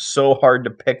and so hard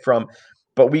to pick from,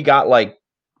 but we got like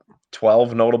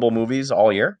 12 notable movies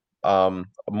all year.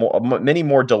 Many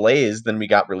more delays than we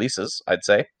got releases, I'd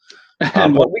say.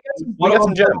 And but we got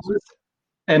some gems.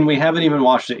 And we haven't even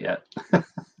watched it yet.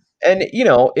 And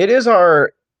it is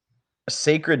our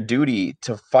sacred duty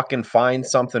to fucking find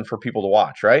something for people to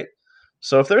watch, right?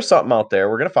 So if there's something out there,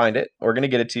 we're going to find it. We're going to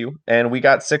get it to you. And we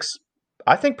got 6,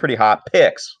 I think, pretty hot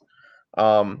picks.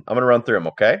 I'm going to run through them,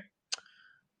 okay?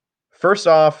 First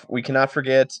off, we cannot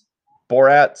forget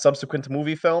Borat subsequent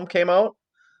movie film came out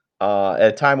at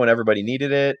a time when everybody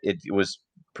needed it. It was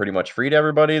pretty much free to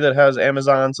everybody that has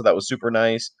Amazon, so that was super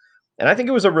nice. And I think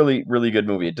it was a really, really good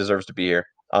movie. It deserves to be here.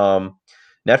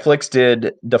 Netflix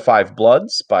did The Five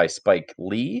Bloods by Spike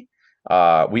Lee.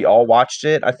 We all watched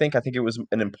it. I think it was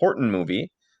an important movie.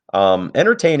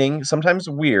 Entertaining, sometimes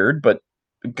weird, but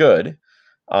good.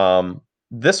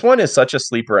 This one is such a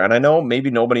sleeper, and I know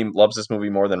maybe nobody loves this movie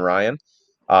more than Ryan.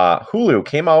 Hulu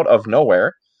came out of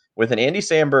nowhere with an Andy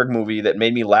Samberg movie that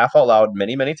made me laugh out loud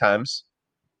many, many times,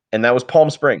 and that was Palm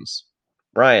Springs.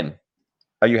 Ryan,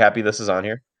 are you happy this is on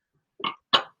here?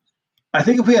 I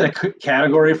think if we had a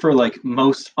category for like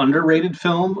most underrated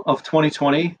film of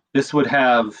 2020, this would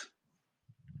have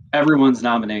everyone's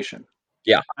nomination.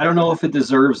 Yeah. I don't know if it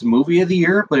deserves movie of the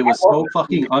year, but it was so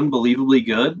fucking unbelievably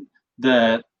good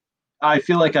that I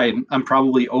feel like I'm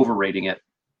probably overrating it.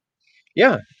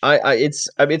 Yeah,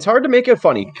 it's hard to make a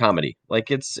funny comedy. Like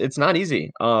it's not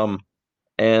easy.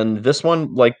 And this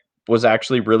one was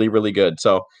actually really, really good.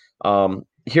 So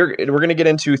here we're gonna get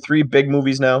into 3 big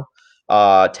movies now.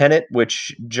 Tenet,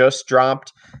 which just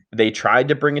dropped. They tried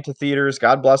to bring it to theaters.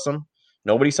 God bless them.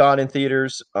 Nobody saw it in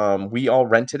theaters. We all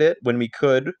rented it when we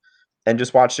could. and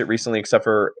just watched it recently, except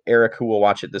for Eric, who will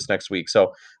watch it this next week.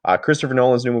 So Christopher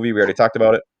Nolan's new movie, we already talked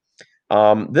about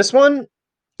it. This one,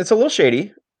 it's a little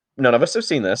shady. None of us have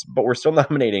seen this, but we're still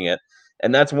nominating it,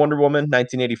 and that's Wonder Woman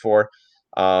 1984.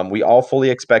 We all fully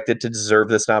expect it to deserve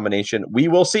this nomination. We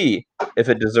will see if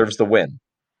it deserves the win.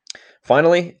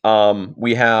 Finally,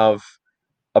 we have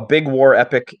a big war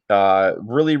epic,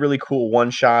 really, really cool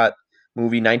one-shot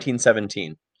movie,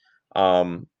 1917.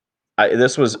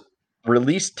 This was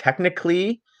released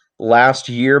technically last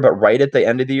year, but right at the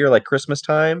end of the year, like Christmas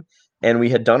time, and we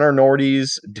had done our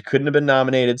Nordies, couldn't have been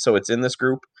nominated, so it's in this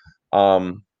group.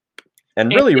 And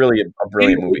really, really a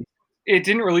brilliant movie. It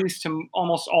didn't release to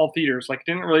almost all theaters. Like, it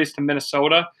didn't release to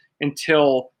Minnesota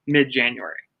until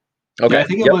mid-January. Okay, yeah, I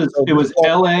think it was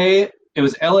LA. It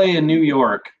was LA and New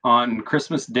York on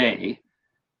Christmas Day,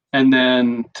 and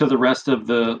then to the rest of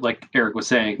the, like Eric was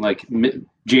saying, like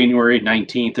January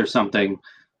 19th or something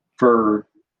for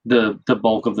the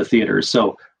bulk of the theaters.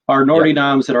 So our Nordy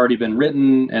noms had already been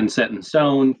written and set in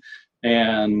stone,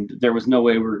 and there was no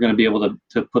way we were going to be able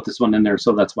to put this one in there.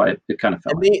 So that's why it kind of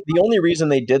fell. And the only reason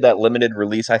they did that limited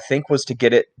release, I think, was to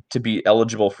get it to be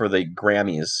eligible for the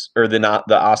Grammys or the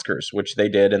Oscars, which they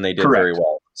did, and they did very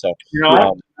well. So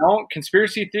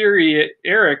conspiracy theory,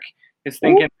 Eric is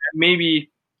thinking that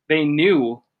maybe they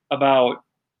knew about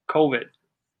COVID.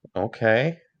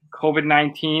 Okay.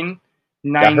 COVID-19.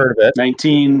 I heard of it.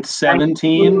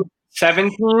 1917.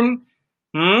 17?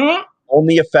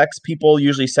 Only affects people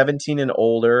usually 17 and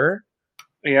older.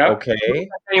 Yeah. Okay.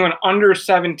 Anyone under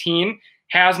 17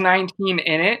 has 19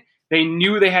 in it. They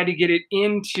knew they had to get it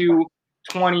into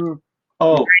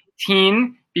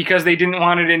 2019 because they didn't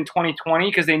want it in 2020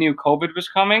 because they knew COVID was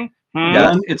coming.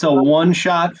 It's a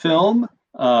one-shot film,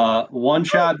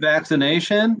 one-shot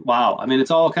vaccination. Wow. I mean,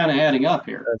 it's all kind of adding up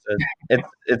here.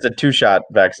 It's a two-shot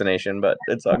vaccination, but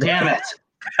it's all damn it.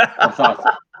 That's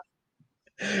awesome.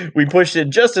 We pushed it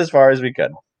just as far as we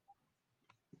could.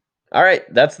 All right,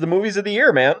 that's the movies of the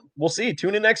year, man. We'll see.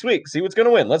 Tune in next week. See what's going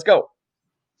to win. Let's go.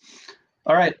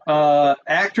 All right,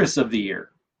 actress of the year.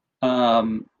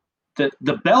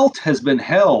 The belt has been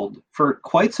held for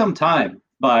quite some time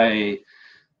by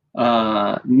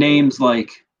names like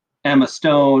Emma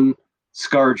Stone,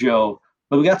 ScarJo,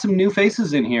 but we got some new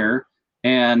faces in here,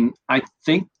 and I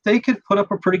think they could put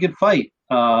up a pretty good fight.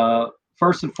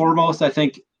 First and foremost, I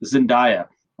think Zendaya.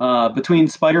 Between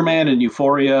Spider-Man and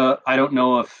Euphoria, I don't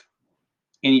know if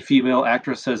any female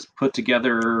actress has put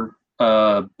together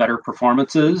better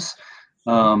performances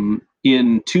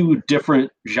in two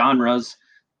different genres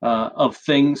of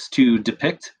things to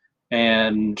depict,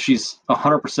 and she's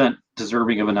 100%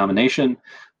 deserving of a nomination.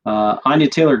 Anya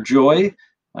Taylor-Joy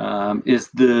is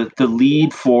the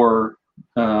lead for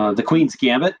The Queen's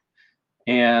Gambit,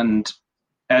 and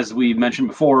as we mentioned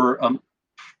before,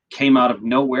 came out of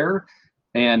nowhere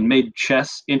and made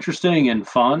chess interesting and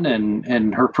fun,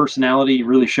 and her personality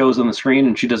really shows on the screen,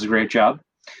 and she does a great job.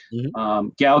 Mm-hmm.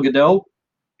 Gal Gadot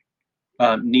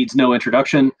needs no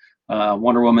introduction.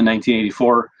 Wonder Woman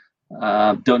 1984.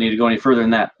 Don't need to go any further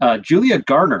than that. Julia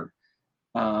Garner.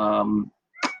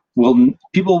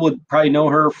 People would probably know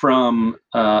her from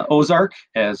Ozark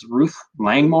as Ruth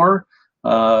Langmore,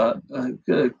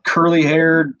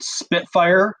 curly-haired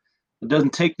Spitfire.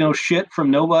 Doesn't take no shit from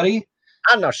nobody.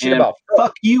 I know shit about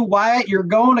fuck you, Wyatt. You're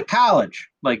going to college.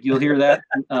 Like, you'll hear that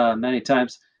many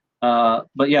times.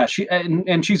 But yeah,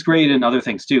 she's great in other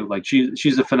things too. Like,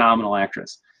 she's a phenomenal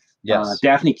actress. Yes.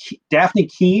 Daphne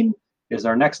Keane is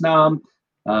our next nom.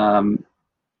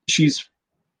 She's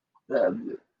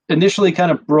initially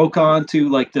kind of broke onto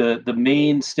like the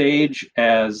main stage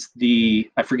as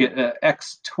the, I forget,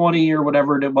 X-20 or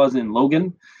whatever it was in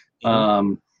Logan.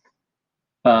 Mm-hmm.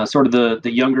 Sort of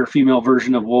the younger female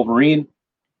version of Wolverine,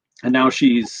 and now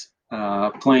she's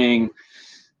playing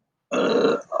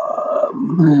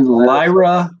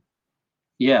Lyra.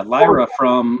 Yeah, Lyra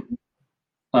from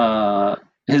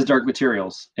His Dark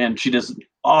Materials, and she does an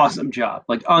awesome job,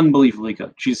 like unbelievably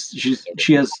good.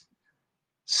 She has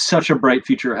such a bright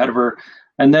future ahead of her.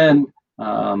 And then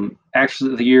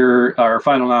actually the year, our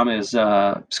final nom is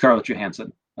Scarlett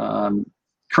Johansson,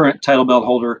 current title belt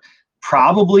holder.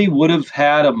 Probably would have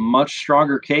had a much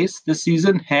stronger case this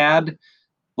season had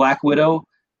Black Widow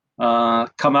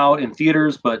come out in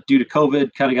theaters, but due to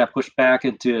COVID, kind of got pushed back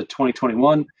into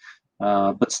 2021.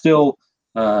 But still,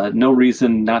 no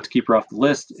reason not to keep her off the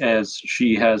list, as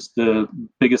she has the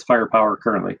biggest firepower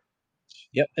currently.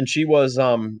 Yep, and she was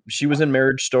in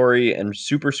Marriage Story and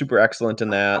super, super excellent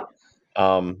in that.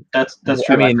 That's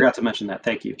true. I forgot to mention that.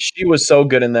 Thank you. She was so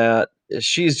good in that.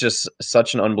 She's just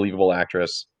such an unbelievable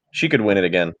actress. She could win it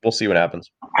again. We'll see what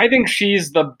happens. I think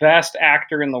she's the best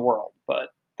actor in the world. but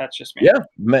that's just me.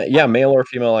 Yeah, male or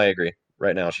female, I agree.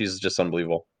 Right now, she's just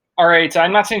unbelievable. All right,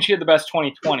 I'm not saying she had the best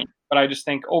 2020, but I just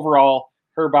think overall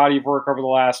her body of work over the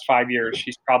last 5 years,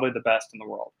 she's probably the best in the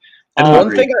world. And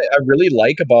one thing I really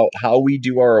like about how we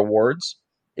do our awards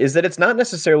is that it's not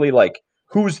necessarily like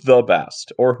who's the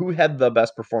best or who had the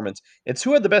best performance. It's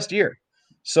who had the best year.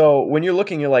 So when you're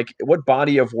looking, you're like, what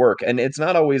body of work? And it's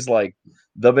not always like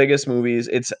the biggest movies.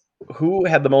 It's who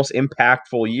had the most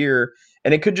impactful year.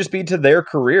 And it could just be to their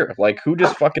career. Like who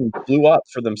just fucking blew up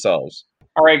for themselves.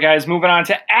 All right, guys, moving on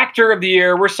to Actor of the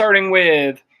Year. We're starting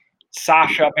with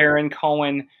Sacha Baron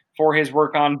Cohen for his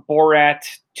work on Borat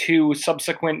 2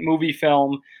 subsequent movie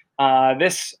film.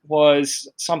 This was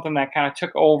something that kind of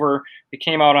took over. It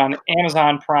came out on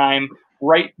Amazon Prime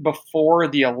right before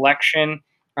the election.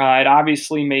 It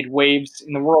obviously made waves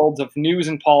in the world of news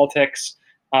and politics.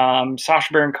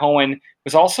 Sacha Baron Cohen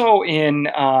was also in,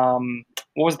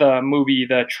 what was the movie,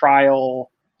 The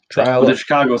Trial? The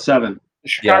Chicago 7. The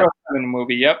Chicago 7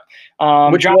 movie, yep.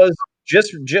 Which was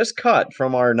just cut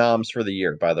from our noms for the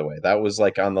year, by the way. That was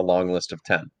like on the long list of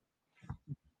 10.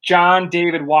 John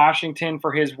David Washington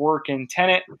for his work in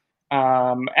Tenet.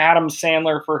 Adam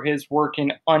Sandler for his work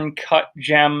in Uncut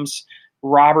Gems.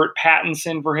 Robert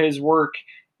Pattinson for his work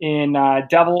in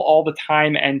Devil All the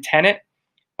Time and Tenet.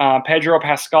 Pedro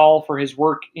Pascal for his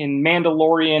work in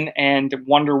Mandalorian and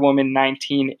Wonder Woman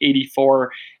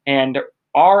 1984. And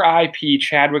R.I.P.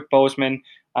 Chadwick Boseman,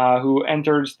 who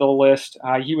enters the list.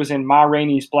 He was in Ma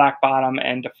Rainey's Black Bottom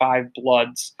and The Five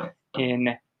Bloods in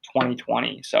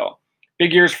 2020. So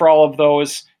big years for all of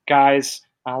those guys.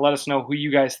 Let us know who you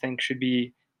guys think should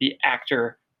be the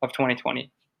actor of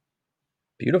 2020.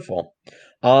 Beautiful.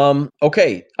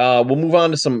 Okay. We'll move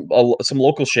on to some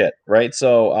local shit, right?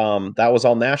 So that was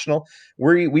all national.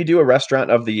 We do a restaurant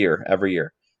of the year every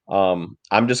year.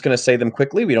 I'm just going to say them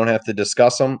quickly. We don't have to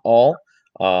discuss them all.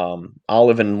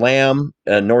 Olive and Lamb,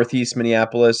 Northeast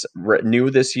Minneapolis, new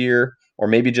this year, or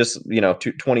maybe just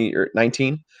 20 or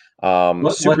 19.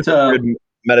 Super good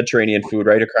Mediterranean food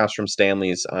right across from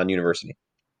Stanley's on University.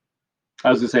 I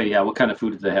was gonna say, yeah. What kind of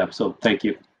food do they have? So thank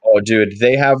you. Oh, dude,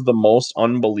 they have the most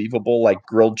unbelievable like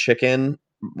grilled chicken,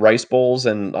 rice bowls,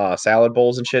 and salad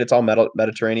bowls and shit. It's all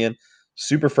Mediterranean,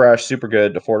 super fresh, super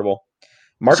good, affordable.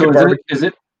 Market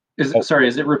Barbecue.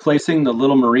 Is it replacing the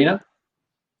Little Marina?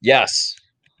 Yes.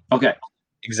 Okay.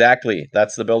 Exactly.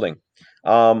 That's the building.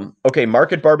 Okay,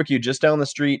 Market Barbecue just down the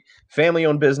street,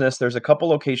 family-owned business. There's a couple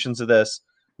locations of this.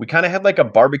 We kind of had like a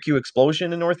barbecue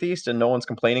explosion in Northeast, and no one's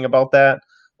complaining about that.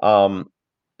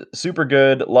 Super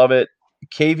good, love it.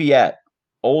 Caveat,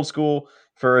 old school.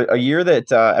 For a year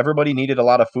that everybody needed a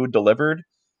lot of food delivered,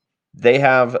 they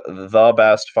have the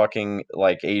best fucking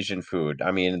like Asian food.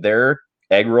 I mean, their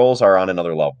egg rolls are on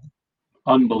another level.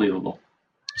 Unbelievable.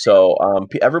 So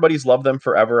everybody's loved them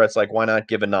forever. It's like, why not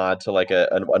give a nod to like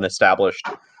an established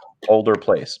older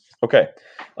place? Okay.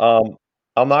 I'll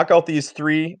knock out these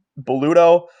three.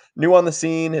 Boludo, new on the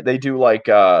scene. They do like,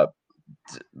 I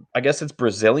guess it's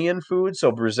Brazilian food.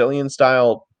 So Brazilian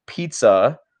style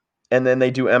pizza. And then they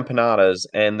do empanadas.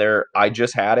 And I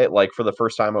just had it like for the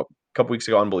first time a couple weeks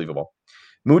ago. Unbelievable.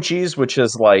 Mucci's, which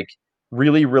is like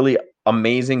really, really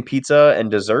amazing pizza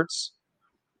and desserts.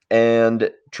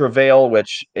 And Travail,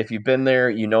 which if you've been there,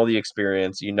 you know the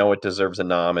experience. You know it deserves a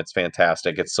nom. It's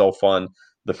fantastic. It's so fun.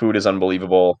 The food is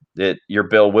unbelievable. Your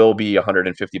bill will be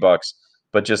 $150,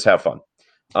 but just have fun.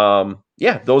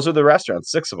 Yeah, those are the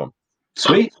restaurants, 6 of them.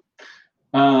 Sweet.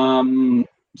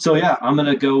 So yeah, I'm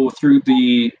gonna go through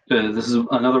this is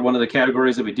another one of the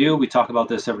categories that we do. We talk about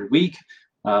this every week.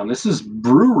 This is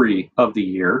Brewery of the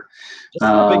Year. It's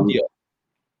a big deal.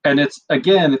 And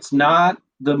it's not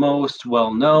the most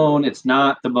well-known. It's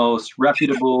not the most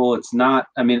reputable. It's not,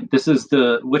 this is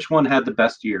which one had the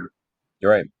best year. You're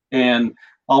right. And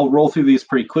I'll roll through these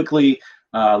pretty quickly.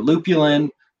 Lupulin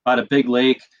out of Big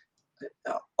Lake,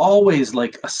 always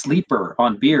like a sleeper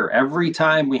on beer. Every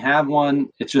time we have one,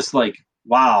 it's just like,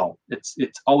 wow, it's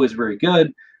always very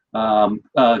good.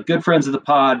 Good friends of the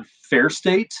pod, Fair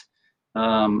State.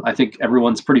 I think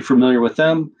everyone's pretty familiar with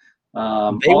them.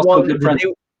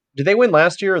 Did they win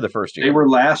last year or the first year? They were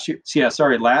last year. Yeah,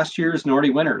 sorry. Last year's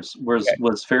Nordy winners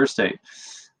was Fair State.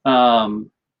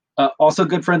 Also,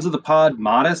 good friends of the pod,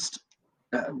 Modest.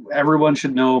 Everyone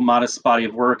should know Modest's body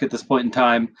of work at this point in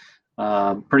time.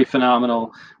 Pretty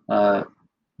phenomenal.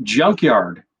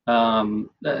 Junkyard.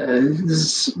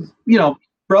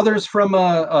 Brothers from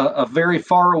a very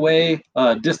far away,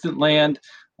 distant land.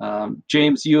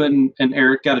 James, you and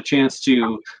Eric got a chance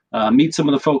to meet some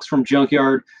of the folks from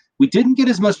Junkyard. We didn't get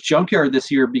as much Junkyard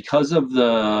this year because of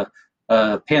the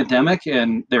pandemic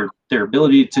and their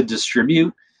ability to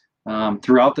distribute.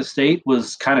 throughout the state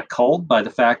was kind of culled by the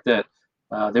fact that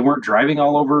they weren't driving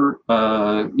all over,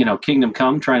 Kingdom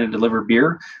Come trying to deliver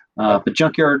beer. But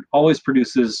Junkyard always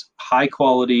produces high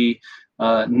quality,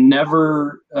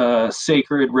 never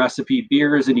sacred recipe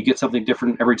beers, and you get something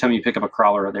different every time you pick up a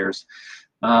crawler of theirs.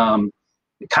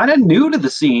 Kind of new to the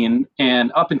scene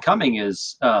and up and coming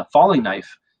is Falling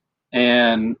Knife.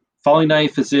 And Falling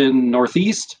Knife is in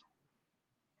Northeast.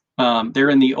 They're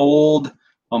in the old,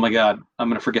 oh my God, I'm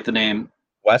going to forget the name.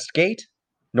 Westgate?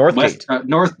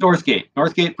 Northgate.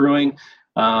 Northgate Brewing.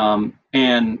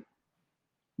 And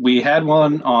we had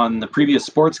one on the previous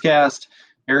Sportscast.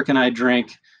 Eric and I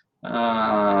drank,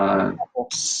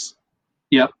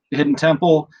 Hidden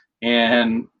Temple,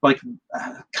 and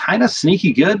kind of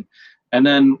sneaky good. And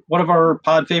then one of our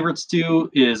pod favorites too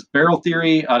is Barrel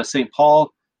Theory out of St.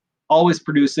 Paul, always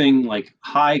producing like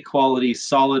high quality,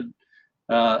 solid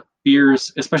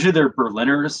beers, especially their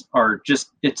Berliners are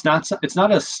just, it's not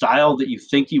a style that you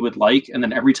think you would like. And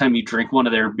then every time you drink one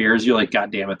of their beers, you're like,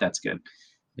 God damn it, that's good.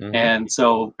 Mm-hmm. And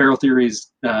so Barrel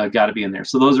Theory's got to be in there.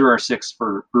 So those are our 6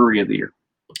 for Brewery of the Year.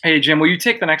 Hey, Jim, will you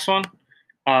take the next one?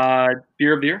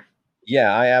 Beer of the Year?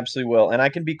 Yeah, I absolutely will. And I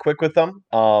can be quick with them.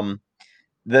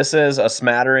 This is a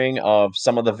smattering of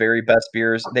some of the very best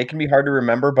beers. They can be hard to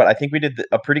remember, but I think we did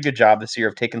a pretty good job this year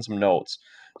of taking some notes.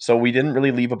 So we didn't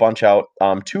really leave a bunch out.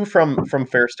 2 from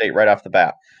Fair State right off the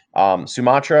bat.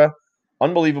 Sumatra,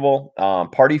 unbelievable.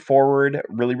 Party Forward,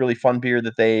 really, really fun beer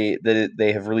that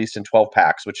they have released in 12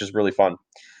 packs, which is really fun.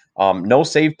 No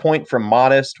Save Point from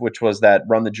Modest, which was that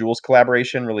Run the Jewels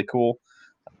collaboration, really cool.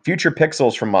 Future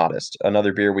Pixels from Modest,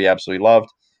 another beer we absolutely loved.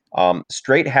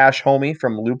 Straight Hash Homie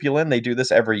from Lupulin. They do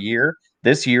this every year.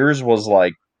 This year's was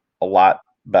like a lot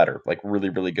better, like really,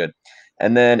 really good.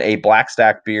 And then a Black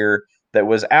Stack beer that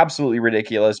was absolutely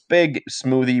ridiculous. Big,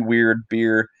 smoothie, weird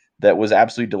beer that was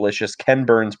absolutely delicious. Ken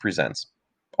Burns presents.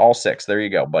 All 6. There you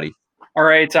go, buddy. All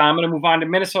right. I'm going to move on to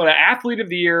Minnesota Athlete of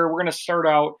the Year. We're going to start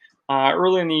out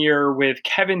early in the year with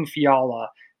Kevin Fiala,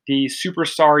 the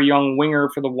superstar young winger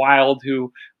for the Wild,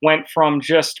 who went from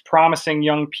just promising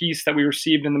young piece that we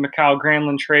received in the Mikhail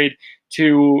Granlund trade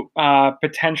to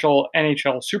potential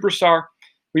NHL superstar.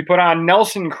 We put on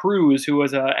Nelson Cruz, who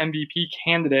was a MVP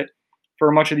candidate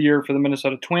for much of the year for the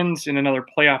Minnesota Twins in another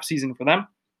playoff season for them.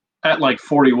 At like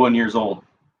 41 years old.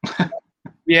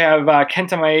 We have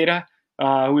Kenta Maeda,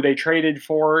 who they traded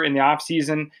for in the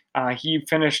offseason. He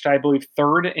finished, I believe,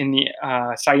 3rd in the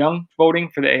Cy Young voting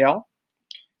for the AL.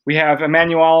 We have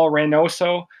Emmanuel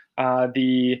Reynoso,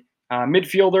 the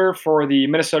midfielder for the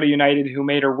Minnesota United, who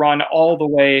made a run all the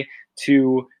way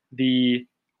to the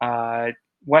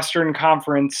Western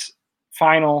Conference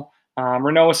final.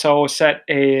 Reynoso set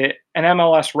an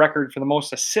MLS record for the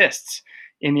most assists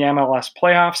in the MLS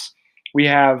playoffs. We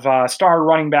have star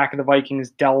running back of the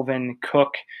Vikings, Delvin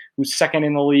Cook, who's 2nd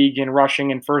in the league in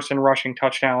rushing and 1st in rushing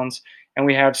touchdowns. And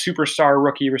we have superstar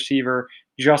rookie receiver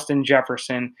Justin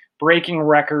Jefferson, breaking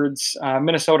records,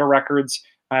 Minnesota records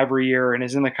every year, and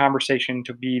is in the conversation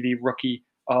to be the Rookie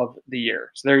of the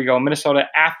Year. So there you go, Minnesota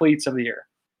Athletes of the Year.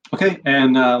 Okay,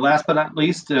 and last but not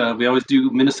least, we always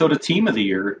do Minnesota Team of the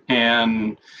Year.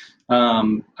 And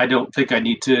I don't think I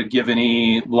need to give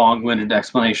any long-winded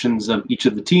explanations of each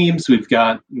of the teams. We've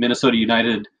got Minnesota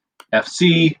United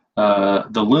FC,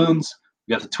 the Loons,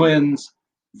 we got the Twins,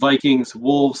 Vikings,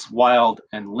 Wolves, Wild,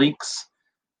 and Lynx.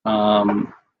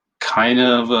 Kind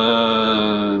of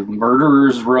a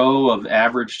murderer's row of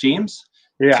average teams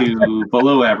to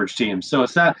below average teams. So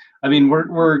it's not, I mean,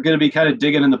 we're going to be kind of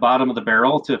digging in the bottom of the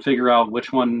barrel to figure out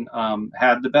which one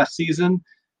had the best season,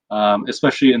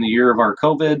 especially in the year of our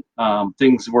COVID.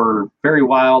 Things were very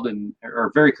wild and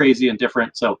or very crazy and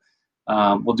different. So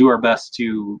we'll do our best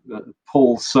to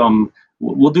pull some,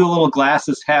 we'll do a little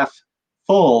glasses half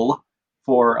full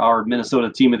for our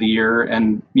Minnesota Team of the Year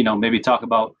and, maybe talk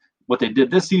about what they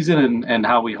did this season and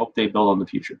how we hope they build on the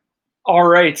future. All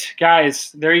right,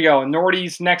 guys, there you go.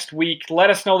 Nordies next week. Let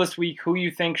us know this week who you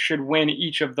think should win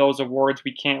each of those awards.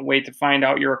 We can't wait to find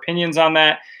out your opinions on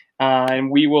that.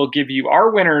 And we will give you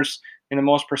our winners in the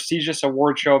most prestigious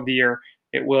award show of the year.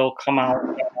 It will come out.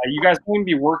 You guys won't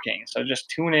be working, so just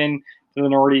tune in to the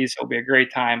Nordies. It'll be a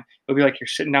great time. It'll be like you're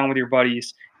sitting down with your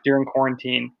buddies during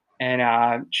quarantine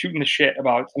and shooting the shit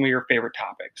about some of your favorite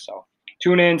topics. So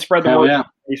tune in, spread the word of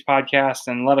these podcasts,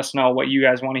 and let us know what you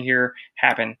guys want to hear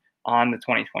happen on the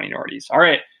 2020 Nordies. All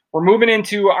right, we're moving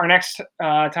into our next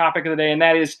topic of the day, and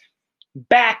that is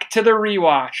Back to the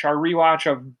Rewatch, our rewatch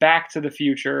of Back to the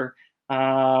Future.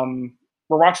 We're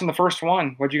watching the first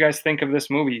one. What do you guys think of this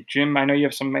movie? Jim, I know you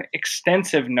have some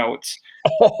extensive notes.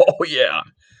 Oh, yeah.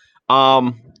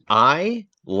 I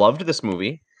loved this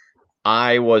movie.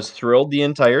 I was thrilled the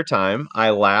entire time.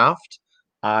 I laughed.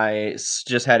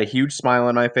 Just had a huge smile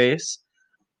on my face.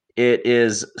 It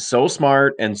is so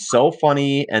smart and so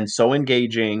funny and so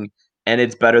engaging, and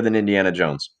it's better than Indiana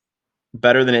Jones.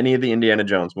 Better than any of the Indiana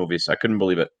Jones movies. I couldn't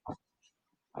believe it.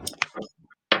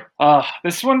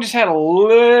 This one just had a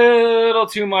little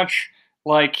too much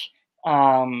like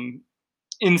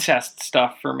incest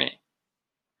stuff for me.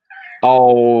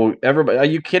 Oh, everybody, are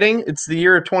you kidding? It's the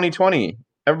year of 2020.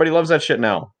 Everybody loves that shit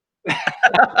now.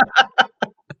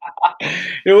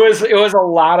 It was a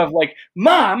lot of like,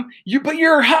 Mom, but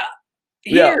you're here.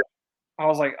 Yeah. I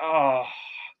was like, oh.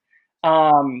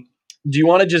 Do you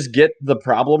want to just get the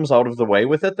problems out of the way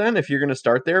with it then, if you're going to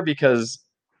start there? Because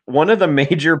one of the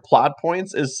major plot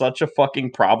points is such a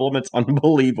fucking problem. It's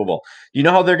unbelievable. You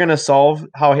know how they're going to solve,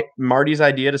 how Marty's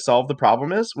idea to solve the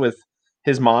problem is with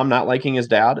his mom not liking his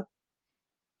dad?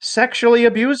 Sexually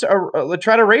abuse or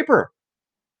try to rape her.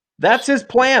 That's his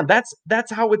plan.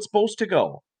 That's how it's supposed to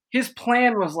go. His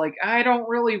plan was like, I don't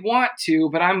really want to,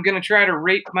 but I'm going to try to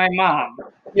rape my mom.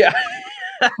 Yeah.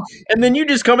 And then you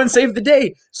just come and save the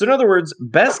day. So in other words,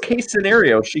 best case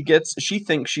scenario, she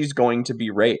thinks she's going to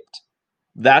be raped.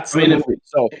 That's the movie.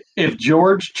 So if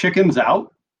George chickens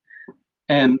out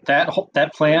and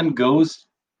that plan goes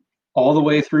all the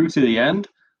way through to the end,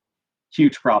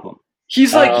 huge problem.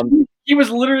 He's like, he was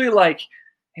literally like,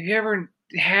 have you ever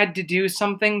had to do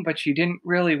something but you didn't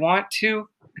really want to?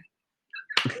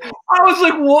 I was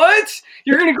like, what?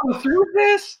 You're going to go through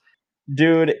this?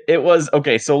 Dude, it was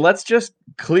okay. So let's just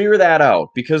clear that out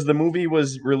because the movie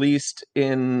was released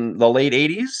in the late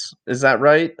 80s. Is that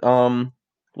right?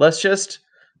 Let's just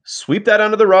sweep that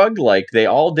under the rug like they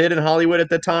all did in Hollywood at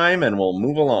the time, and we'll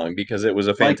move along because it was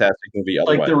a fantastic movie.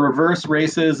 Otherwise. Like the reverse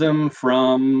racism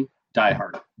from Die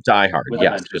Hard. Die Hard,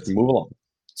 yes. Just move along.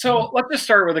 So let's just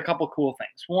start with a couple cool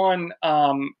things. One,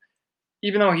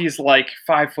 even though he's like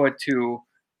 5'2",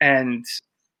 and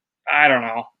I don't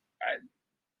know,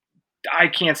 I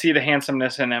can't see the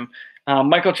handsomeness in him.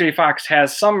 Michael J. Fox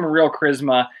has some real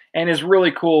charisma and is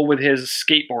really cool with his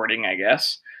skateboarding, I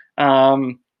guess.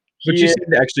 Which you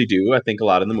seem to actually do, I think, a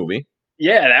lot in the movie.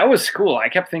 Yeah, that was cool. I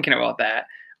kept thinking about that.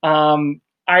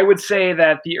 I would say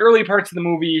that the early parts of the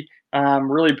movie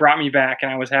really brought me back, and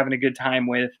I was having a good time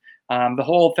with the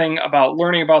whole thing about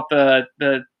learning about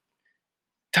the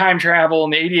time travel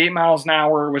and the 88 miles an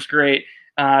hour was great.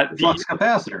 Flux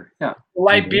capacitor, yeah.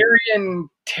 Liberian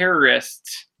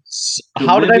terrorists.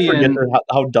 How did I forget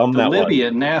how dumb that was?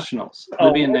 Libyan Nationals.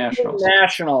 Libyan Nationals.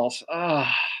 Nationals. Oh,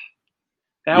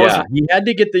 he had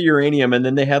to get the uranium, and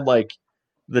then they had like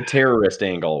the terrorist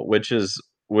angle, which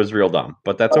was real dumb,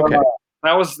 but that's okay.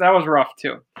 That was rough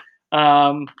too.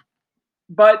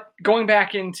 But going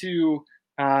back into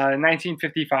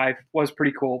 1955 was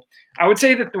pretty cool. I would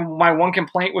say that my one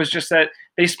complaint was just that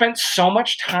they spent so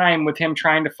much time with him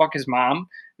trying to fuck his mom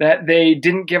that they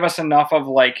didn't give us enough of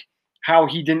like how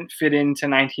he didn't fit into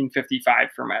 1955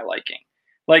 for my liking.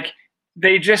 Like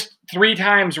they just 3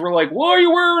 times were like, "Why are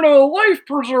you wearing a life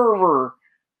preserver?"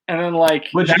 And then like,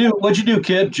 What'd you do,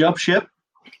 kid? Jump ship?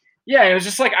 Yeah, it was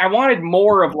just like I wanted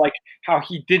more of like how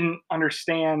he didn't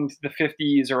understand the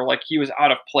 50s or like he was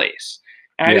out of place.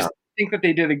 And I just think that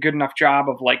they did a good enough job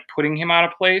of like putting him out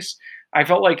of place. I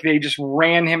felt like they just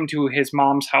ran him to his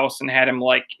mom's house and had him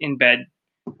like in bed,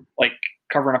 like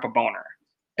covering up a boner.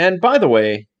 And by the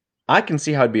way, I can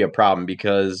see how it'd be a problem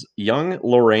because young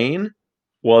Lorraine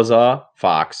was a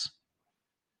fox.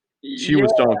 She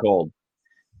was stone cold.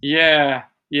 Yeah.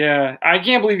 I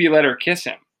can't believe he let her kiss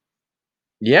him.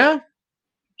 Yeah.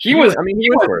 He was up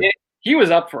for it.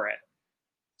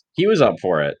 He was up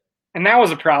for it. And that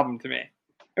was a problem to me.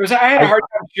 I had a hard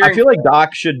time cheering. I feel like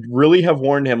Doc should really have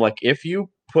warned him, like, if you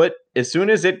put, as soon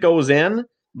as it goes in,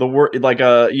 the word, like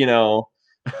a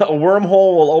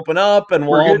wormhole will open up and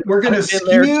we're going to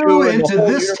skew into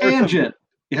this tangent.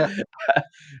 Yeah.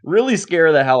 Really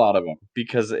scare the hell out of him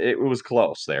because it was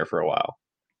close there for a while.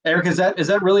 Eric, is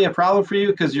that really a problem for you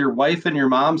because your wife and your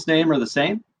mom's name are the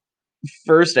same?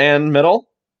 First and middle?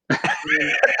 I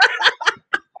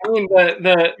mean,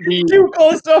 the too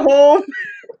close to home.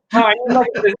 No, I mean, like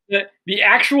the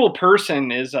actual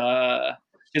person is a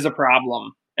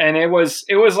problem, and it was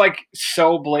like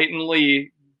so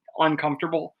blatantly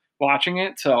uncomfortable watching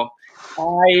it. So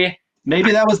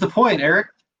maybe that was the point, Eric.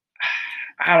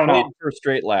 I don't know. For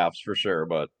straight laughs for sure,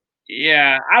 but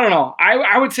yeah, I don't know.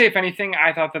 I would say if anything,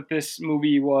 I thought that this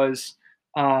movie was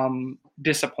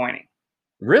disappointing.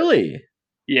 Really?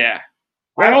 Yeah.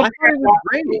 Well, I don't think it was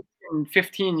great in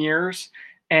 15 years.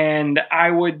 And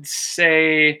I would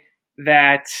say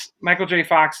that Michael J.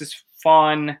 Fox is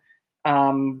fun.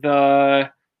 The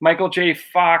Michael J.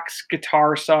 Fox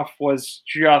guitar stuff was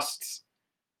just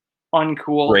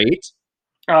uncool. Great.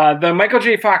 The Michael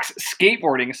J. Fox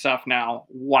skateboarding stuff now,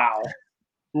 wow.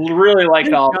 Really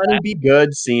liked all Johnny that. Be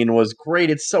Good scene was great.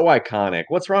 It's so iconic.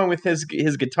 What's wrong with his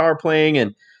guitar playing?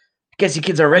 And I guess you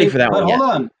kids are ready for that but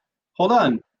one. Hold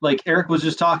on. Like Eric was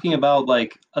just talking about,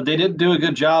 like they didn't do a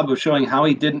good job of showing how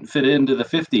he didn't fit into the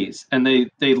 50s, and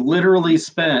they literally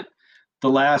spent the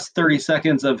last 30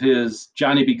 seconds of his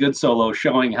Johnny Be Good solo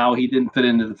showing how he didn't fit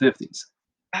into the 50s.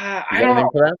 I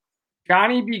don't know.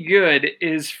 Johnny Be Good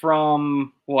is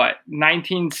from what,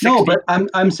 1960? No, but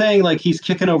I'm saying like he's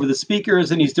kicking over the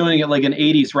speakers and he's doing it like an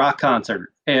 80s rock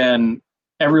concert, and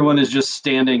everyone is just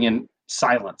standing in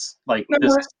silence. Like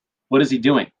what is he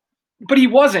doing? But he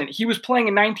wasn't. He was playing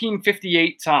a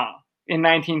 1958 song in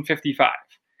 1955.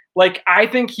 Like I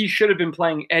think he should have been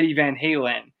playing Eddie Van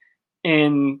Halen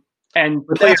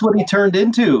but that's what he turned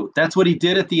into. That's what he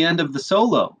did at the end of the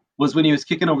solo. Was when he was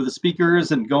kicking over the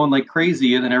speakers and going like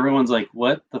crazy, and then everyone's like,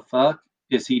 what the fuck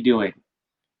is he doing?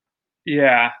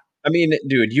 Yeah. I mean,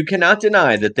 dude, you cannot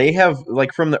deny that they have,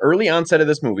 like, from the early onset of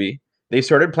this movie, they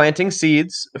started planting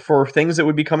seeds for things that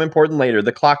would become important later.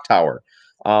 The clock tower,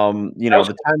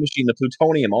 the time machine, the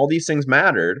plutonium, all these things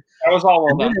mattered. That was all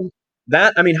well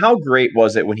done. I mean, how great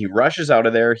was it when he rushes out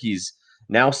of there? He's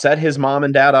now set his mom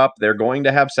and dad up. They're going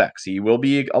to have sex. He will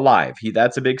be alive.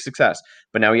 That's a big success.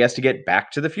 But now he has to get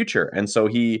back to the future. And so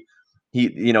they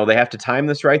have to time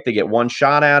this right. They get one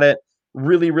shot at it.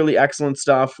 Really, really excellent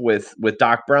stuff with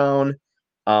Doc Brown.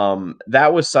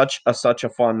 That was such a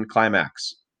fun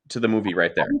climax to the movie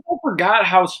right there. I forgot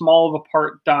how small of a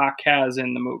part Doc has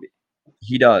in the movie.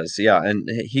 He does, yeah. And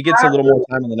he gets a little more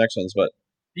time in the next ones, but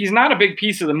he's not a big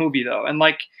piece of the movie though. And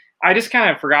like, I just kind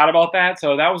of forgot about that,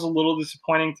 so that was a little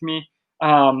disappointing to me.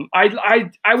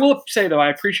 I will say though, I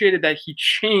appreciated that he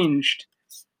changed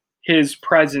his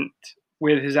present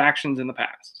with his actions in the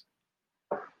past.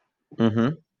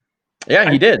 Mm-hmm.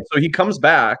 Yeah, he did. So he comes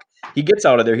back. He gets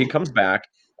out of there. He comes back,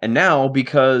 and now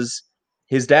because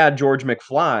his dad George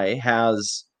McFly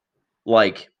has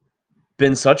like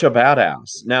been such a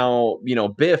badass. Now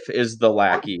Biff is the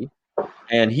lackey,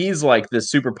 and he's like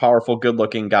this super powerful,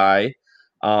 good-looking guy.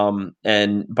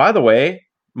 And by the way,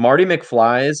 Marty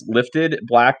McFly's lifted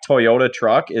black Toyota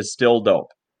truck is still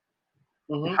dope.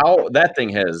 Mm-hmm. How that thing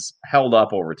has held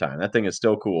up over time. That thing is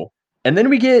still cool. And then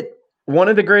we get one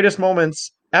of the greatest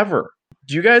moments ever.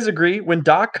 Do you guys agree? When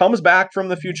Doc comes back from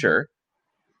the future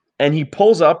and he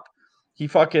pulls up, he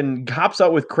fucking hops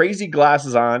out with crazy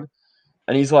glasses on,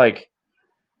 and he's like,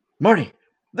 Marty,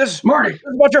 this is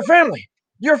about your family,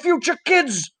 your future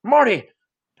kids, Marty.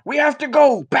 We have to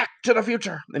go back to the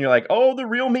future. And you're like, oh, the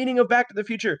real meaning of Back to the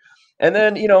Future. And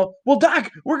then, well,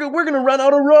 Doc, we're going to run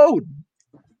out of road.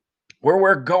 Where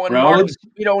we're going, Marty,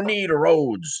 we don't need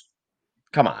roads.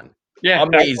 Come on. Yeah.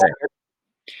 Amazing.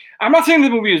 I'm not saying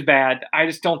the movie was bad. I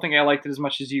just don't think I liked it as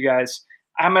much as you guys.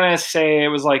 I'm going to say it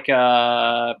was like,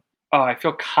 I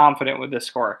feel confident with this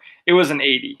score. It was an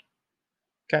 80.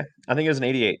 Okay. I think it was an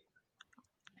 88.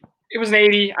 It was an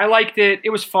 80. I liked it. It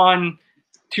was fun.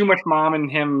 Too much mom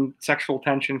and him sexual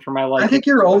tension for my life. I think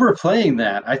you're overplaying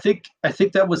that. I think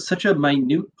that was such a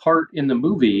minute part in the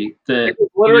movie that it was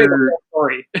literally the whole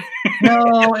story.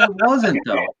 No, it wasn't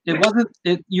though. It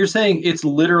wasn't. You're saying it's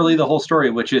literally the whole story,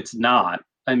 which it's not.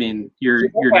 I mean, you're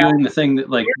doing the thing that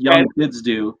like young kids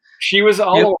do. She was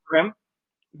all over him.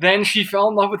 Then she fell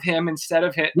in love with him instead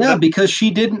of him. Yeah, because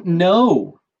she didn't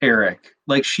know Eric.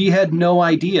 Like she had no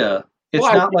idea. It's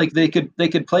not like they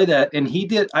could play that, and he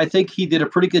did. I think he did a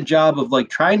pretty good job of like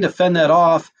trying to fend that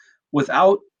off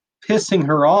without pissing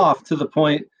her off to the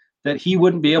point that he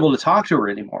wouldn't be able to talk to her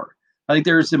anymore. I think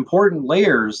there's important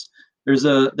layers. There's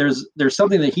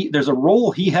something that there's a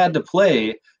role he had to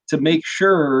play to make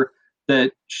sure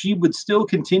that she would still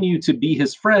continue to be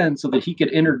his friend, so that he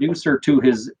could introduce her to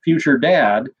his future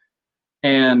dad,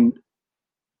 and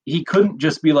he couldn't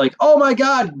just be like, "Oh my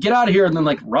God, get out of here," and then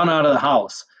like run out of the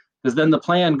house. Because then the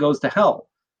plan goes to hell.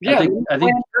 Yeah, I think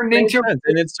and it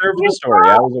served the story.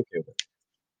 I was okay with it.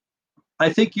 I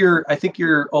think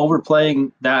you're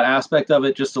overplaying that aspect of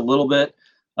it just a little bit.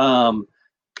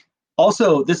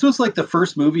 Also, this was like the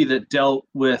first movie that dealt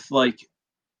with like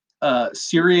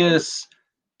serious.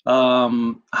 How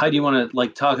do you want to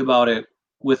like talk about it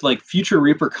with like future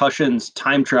repercussions,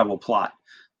 time travel plot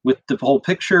with the whole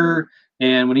picture,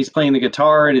 and when he's playing the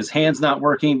guitar and his hand's not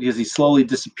working because he's slowly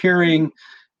disappearing.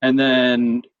 And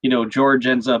then, George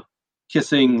ends up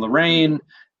kissing Lorraine,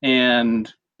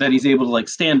 and then he's able to like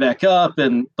stand back up,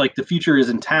 and like the future is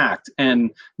intact,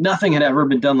 and nothing had ever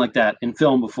been done like that in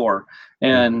film before.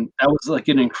 And that was like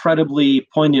an incredibly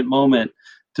poignant moment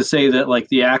to say that like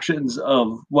the actions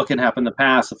of what can happen in the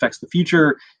past affects the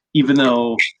future, even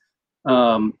though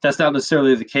that's not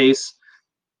necessarily the case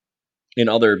In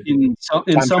other in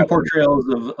time some travel. portrayals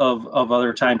of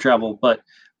other time travel. But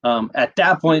at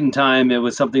that point in time, it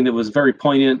was something that was very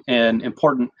poignant and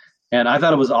important, and I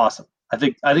thought it was awesome. I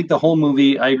think the whole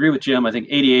movie. I agree with Jim. I think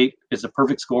 88 is a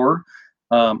perfect score.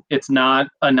 It's not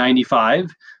a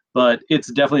 95, but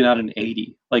it's definitely not an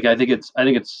 80. Like I think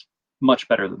it's much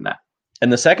better than that.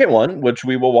 And the second one, which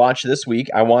we will watch this week,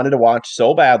 I wanted to watch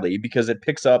so badly because it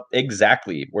picks up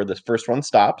exactly where the first one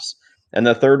stops, and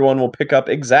the third one will pick up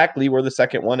exactly where the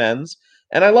second one ends.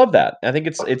 And I love that. I think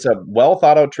it's a well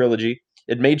thought out trilogy.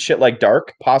 It made shit like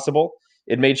Dark possible.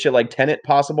 It made shit like Tenet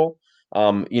possible.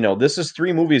 This is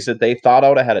 3 movies that they thought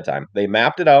out ahead of time. They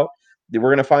mapped it out.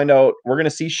 We're gonna find out. We're gonna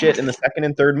see shit in the second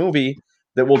and third movie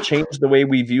that will change the way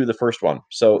we view the first one.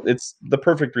 So it's the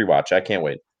perfect rewatch. I can't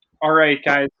wait. All right,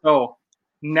 guys. So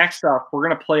next up, we're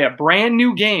going to play a brand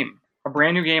new game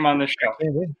on this show.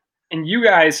 And you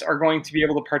guys are going to be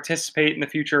able to participate in the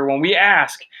future. When we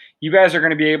ask, you guys are going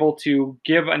to be able to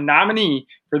give a nominee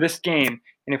for this game.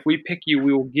 And if we pick you,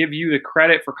 we will give you the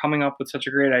credit for coming up with such a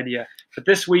great idea. But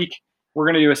this week, we're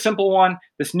going to do a simple one.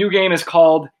 This new game is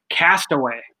called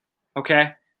Castaway.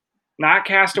 Okay? Not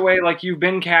Castaway like you've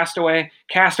been castaway.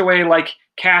 Castaway like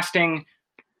casting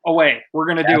away. We're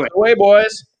going to do it. Away,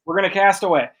 boys. We're going to cast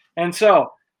away. And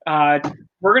so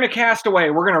we're going to cast away.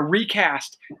 We're going to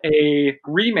recast a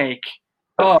remake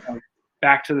of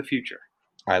Back to the Future.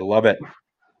 I love it.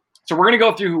 So we're going to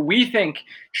go through who we think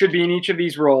should be in each of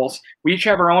these roles. We each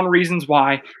have our own reasons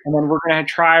why, and then we're going to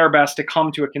try our best to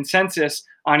come to a consensus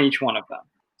on each one of them.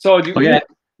 So we got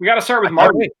to start with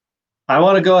Marty. I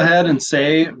want to go ahead and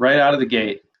say right out of the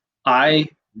gate, I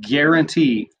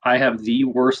guarantee I have the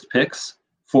worst picks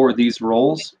for these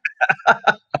roles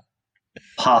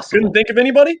possible. Couldn't think of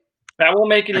anybody? That will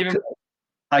make it even better.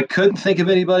 I couldn't think of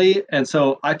anybody, and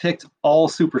so I picked all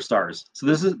superstars. So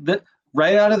this is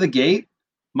right out of the gate.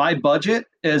 My budget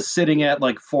is sitting at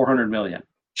like 400 million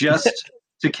just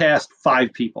to cast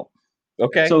 5 people.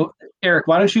 Okay. So Eric,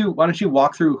 why don't you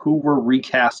walk through who we're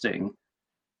recasting,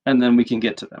 and then we can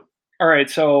get to them. All right.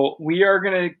 So we are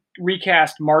going to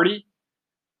recast Marty,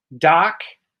 Doc,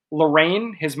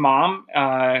 Lorraine, his mom,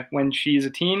 when she's a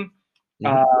teen,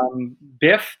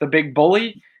 Biff, the big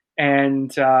bully,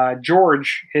 and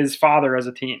George, his father, as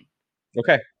a teen.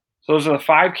 Okay. So those are the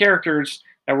 5 characters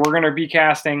that we're going to be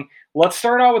casting. Let's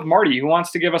start out with Marty. Who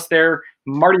wants to give us their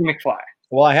Marty McFly?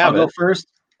 Well, I'll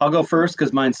go first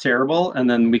because mine's terrible, and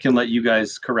then we can let you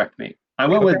guys correct me. I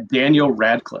went with Daniel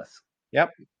Radcliffe.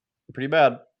 Yep. Pretty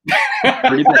bad.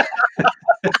 Pretty bad.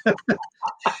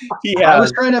 I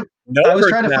was trying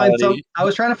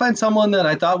to find someone that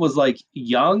I thought was like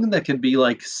young that could be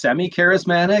like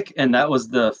semi-charismatic, and that was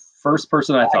the first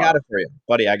person I thought. I got it for you,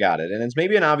 buddy. I got it, and it's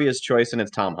maybe an obvious choice, and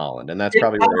it's Tom Holland, and that's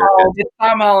probably it's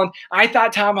Tom Holland. I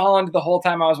thought Tom Holland the whole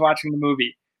time I was watching the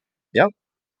movie. Yep.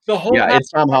 The whole time. It's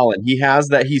Tom Holland. He has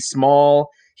that. He's small.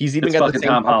 He's even got the same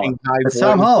Tom Holland. It's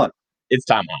Tom Holland. It's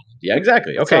Tom Holland. Yeah,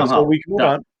 exactly. Okay, so we can move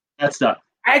on. That's done.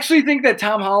 I actually think that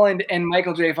Tom Holland and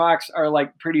Michael J. Fox are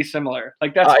like pretty similar.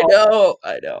 Like that's I know.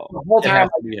 The whole time.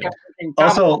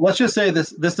 Also, let's just say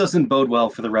this doesn't bode well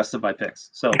for the rest of my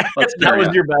picks. So that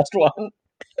was your best one.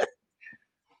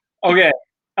 Okay.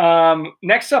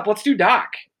 Next up, let's do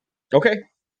Doc. Okay.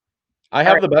 I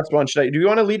have the best one. Do you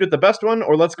want to lead with the best one,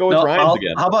 or let's go with Ryan's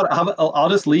again? How about I'll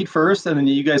just lead first, and then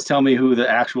you guys tell me who the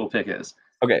actual pick is.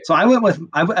 Okay. So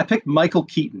I picked Michael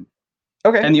Keaton.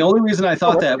 Okay. And the only reason I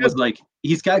thought that was like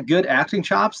he's got good acting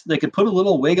chops. They could put a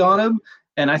little wig on him,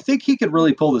 and I think he could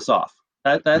really pull this off.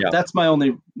 That's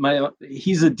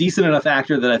he's a decent enough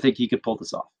actor that I think he could pull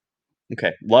this off.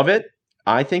 Okay. Love it.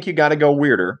 I think you got to go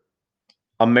weirder.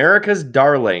 America's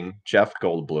darling, Jeff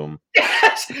Goldblum.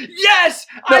 Yes.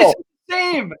 No.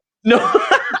 Same. No.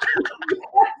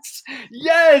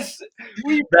 Yes.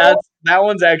 That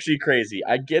one's actually crazy.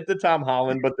 I get the Tom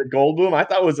Holland, but the Goldblum I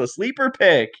thought was a sleeper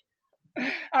pick.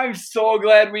 I'm so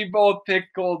glad we both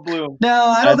picked Goldblum. No,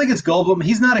 I don't think it's Goldblum.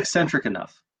 He's not eccentric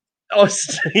enough. Oh,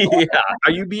 yeah.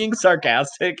 Are you being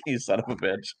sarcastic? You son of a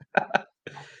bitch.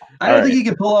 I don't think he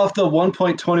could pull off the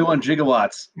 1.21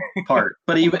 gigawatts part,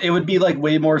 but it would be like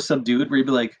way more subdued where he'd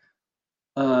be like,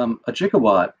 a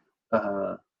gigawatt,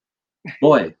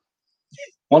 boy,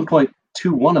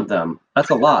 1.21 of them. That's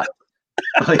a lot.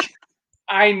 Like,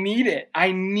 I need it.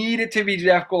 I need it to be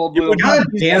Jeff Goldblum. God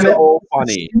damn it! So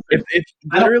funny.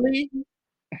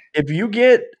 If you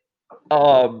get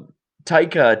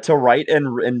Taika to write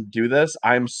and do this,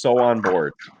 I'm so on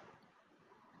board.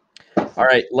 All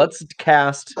right, let's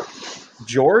cast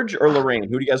George or Lorraine?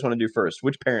 Who do you guys want to do first?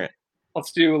 Which parent?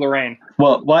 Let's do Lorraine.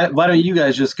 Well, why don't you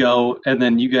guys just go, and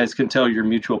then you guys can tell your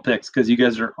mutual picks, because you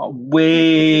guys are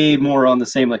way more on the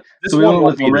same. Like, This so we one went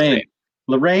won't with be the Lorraine. same.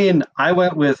 Lorraine, I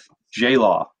went with J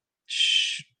Law.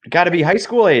 Got to be high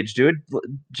school age, dude.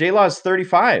 J Law is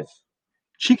 35.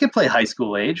 She could play high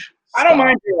school age. I don't Stop.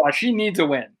 mind J-Law. She needs a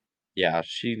win. Yeah,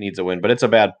 she needs a win, but it's a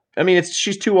bad. I mean,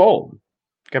 she's too old.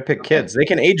 Got to pick kids. They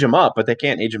can age them up, but they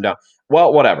can't age them down.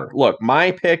 Well, whatever. Look,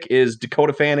 my pick is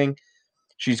Dakota Fanning.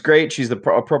 She's great. She's the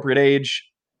appropriate age.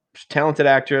 She's a talented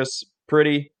actress.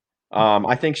 Pretty.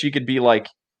 I think she could be like,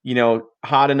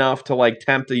 hot enough to like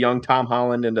tempt a young Tom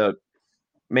Holland into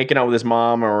making out with his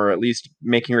mom, or at least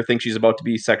making her think she's about to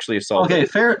be sexually assaulted. Okay,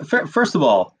 fair. First of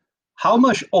all, how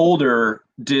much older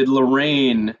did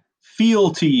Lorraine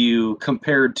feel to you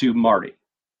compared to Marty?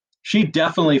 She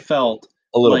definitely felt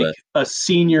A little like bit. a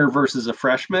senior versus a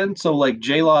freshman. So like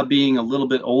J-Law being a little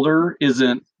bit older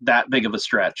isn't that big of a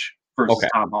stretch versus Okay.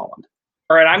 Tom Holland.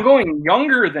 All right, I'm going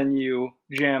younger than you,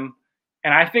 Jim,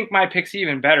 and I think my pick's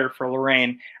even better for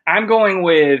Lorraine. I'm going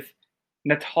with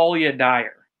Natalia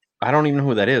Dyer. I don't even know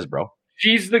who that is, bro.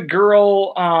 She's the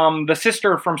girl, the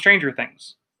sister from Stranger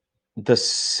Things. The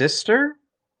sister?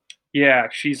 Yeah,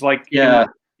 she's like Yeah.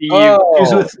 Steve. She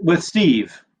was with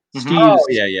Steve. Mhm. Steve's Oh,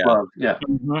 yeah. love. Yeah.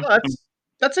 Mhm, Oh,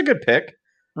 that's a good pick.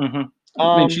 mhm.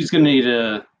 I mean, she's going to need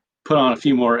to put on a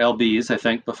few more LBs, I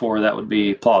think, before that would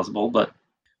be plausible. But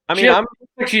I mean,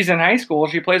 she's in high school.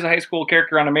 She plays a high school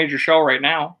character on a major show right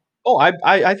now. Oh,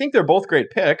 I think they're both great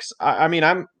picks. I mean,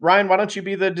 Ryan. Why don't you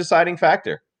be the deciding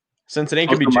factor? Since it ain't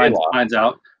gonna be J-Law. Mine's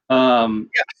out.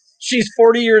 She's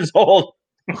 40 years old.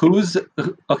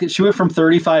 Okay? She went from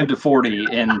 35 to 40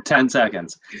 in 10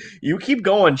 seconds. You keep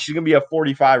going. She's gonna be a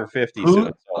 45 or 50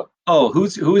 soon. So. Oh,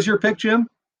 who is your pick, Jim?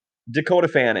 Dakota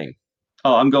Fanning.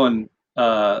 Oh, I'm going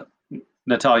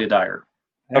Natalia Dyer.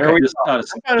 There we Just go. out of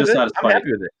I'm spite.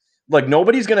 happy with it. Look,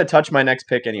 nobody's gonna touch my next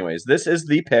pick anyways. This is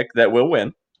the pick that will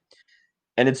win,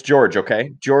 and it's George.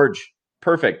 Okay, George,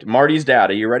 perfect. Marty's dad.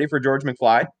 Are you ready for George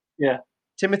McFly? Yeah.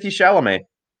 Timothy Chalamet.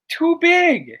 Too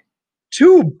big.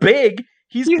 Too big.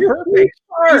 He's perfect.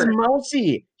 He's He's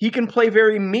mousy. He can play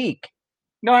very meek.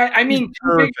 No, I mean too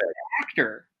Perfect. big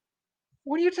actor.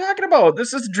 What are you talking about?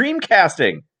 This is dream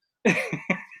casting.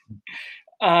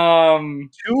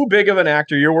 Too big of an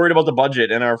actor. You're worried about the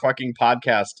budget in our fucking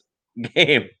podcast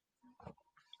game.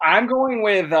 I'm going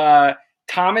with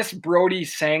Thomas Brody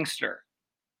Sangster.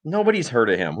 Nobody's heard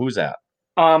of him. Who's that?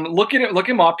 Look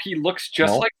him up. He looks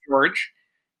just like George.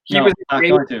 Not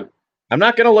going to. I'm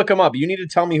not going to look him up. You need to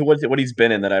tell me what he's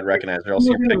been in that I'd recognize. Or else He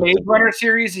was in the Maze Runner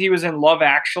series. He was in Love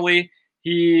Actually.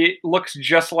 He looks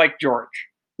just like George.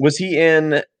 Was he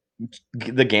in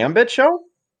the Gambit show?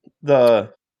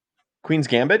 The Queen's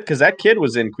Gambit? Because that kid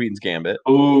was in Queen's Gambit.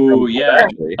 Oh, yeah.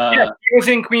 Yeah, he was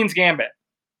in Queen's Gambit.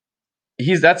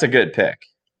 That's a good pick.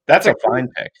 That's a fine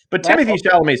pick. But Timothy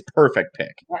Chalamet's perfect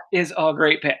pick. That is a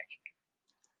great pick.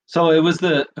 So it was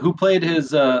who played his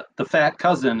the fat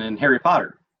cousin in Harry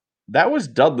Potter. That was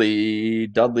Dudley.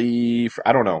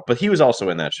 I don't know, but he was also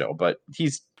in that show. But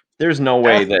there's no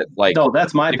way that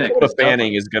that's my pick. Dakota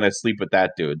Fanning is gonna sleep with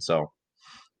that dude. So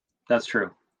that's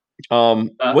true.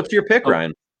 What's your pick,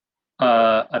 Ryan?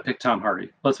 I picked Tom Hardy.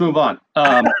 Let's move on.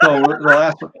 So the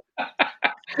last one.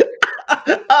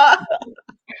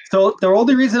 So the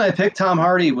only reason I picked Tom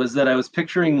Hardy was that I was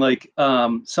picturing like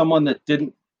someone that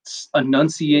didn't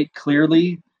enunciate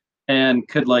clearly and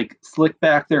could like slick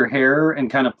back their hair and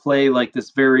kind of play like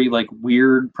this very like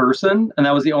weird person, and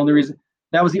that was the only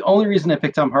reason I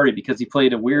picked Tom Hardy, because he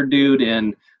played a weird dude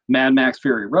in Mad Max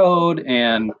Fury Road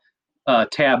and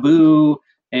Taboo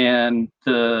and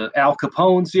the Al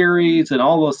Capone series and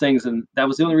all those things, and that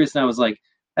was the only reason I was like,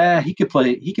 he could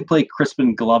play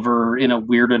Crispin Glover in a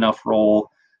weird enough role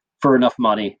for enough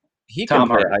money. He can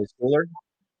play a high schooler.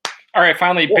 All right,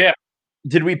 finally, Biff.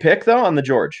 Did we pick though on the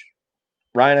George?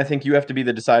 Ryan, I think you have to be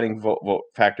the deciding vote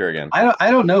factor again.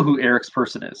 I don't know who Eric's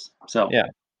person is. So yeah.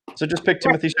 So just pick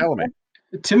Timothy Chalamet.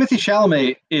 Timothy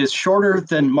Chalamet is shorter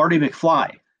than Marty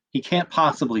McFly. He can't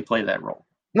possibly play that role.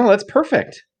 No, that's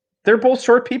perfect. They're both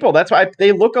short people. That's why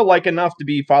they look alike enough to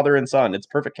be father and son. It's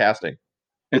perfect casting.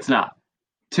 It's not.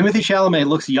 Timothy Chalamet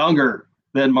looks younger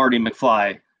than Marty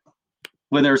McFly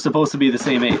when they're supposed to be the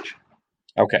same age.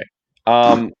 Okay.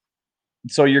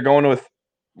 So you're going with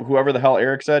whoever the hell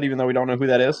Eric said, even though we don't know who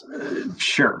that is?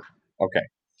 Sure. Okay.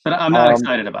 But I'm not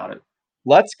excited about it.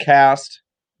 Let's cast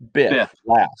Biff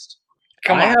last.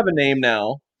 Come on. I have a name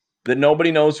now that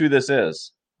nobody knows who this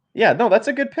is. Yeah, no, that's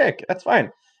a good pick. That's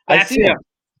fine. I see him.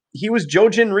 He was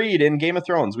Jojen Reed in Game of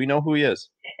Thrones. We know who he is.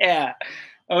 Yeah.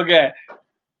 Okay.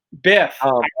 Biff. I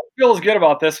Um, don't feel as good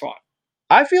about this one.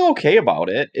 I feel okay about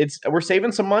it. We're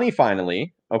saving some money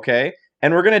finally, okay?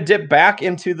 And we're gonna dip back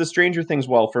into the Stranger Things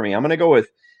well for me. I'm gonna go with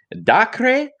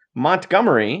Dacre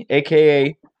Montgomery,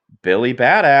 aka Billy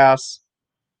Badass,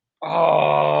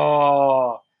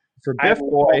 Oh, for I Biff love.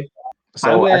 Boy. I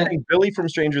So I went think Billy from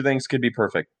Stranger Things could be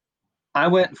perfect. I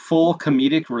went full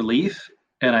comedic relief,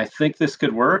 and I think this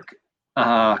could work.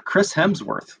 Chris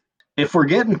Hemsworth. If we're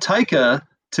getting Taika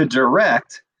to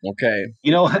direct, Okay.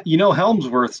 you know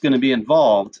Helmsworth's going to be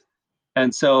involved,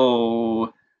 and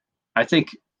so I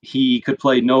think he could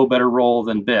play no better role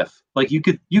than Biff. Like you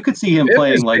could see him Biff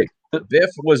playing is big. Biff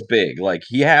was big. Like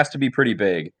he has to be pretty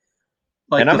big. And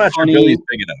like I'm the not sure funny Billy's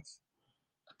big enough.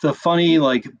 the funny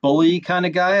like bully kind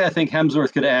of guy. I think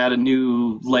Hemsworth could add a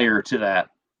new layer to that.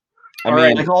 I All right.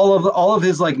 mean, Like all of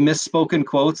his like misspoken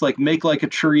quotes, like make like a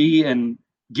tree and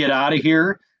get out of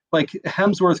here. Like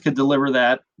Hemsworth could deliver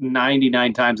that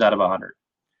 99 times out of 100.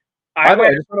 by I the way,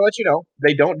 went. I just want to let you know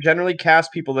they don't generally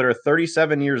cast people that are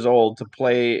 37 years old to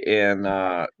play in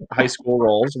high school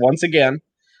roles. Once again,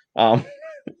 um,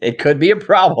 it could be a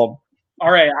problem.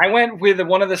 All right. I went with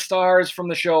one of the stars from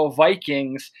the show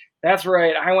Vikings. That's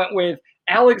right. I went with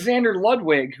Alexander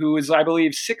Ludwig, who is, I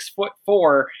believe,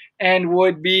 6'4" and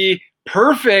would be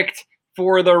perfect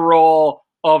for the role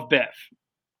of Biff.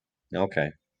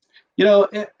 Okay.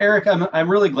 Eric, I'm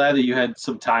really glad that you had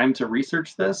some time to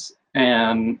research this,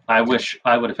 and I wish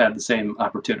I would have had the same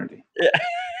opportunity.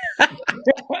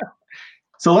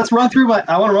 So let's run through my.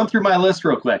 I want to run through my list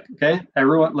real quick, okay?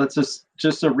 Everyone, let's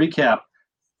just a recap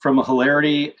from a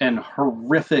hilarity and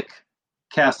horrific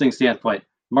casting standpoint.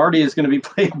 Marty is going to be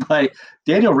played by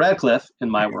Daniel Radcliffe in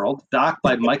my world, Doc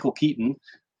by Michael Keaton,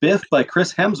 Biff by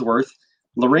Chris Hemsworth,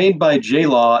 Lorraine by J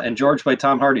Law, and George by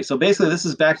Tom Hardy. So basically, this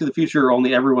is Back to the Future,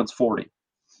 only everyone's 40.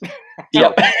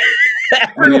 Yep.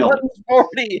 Real. Everyone's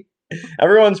 40.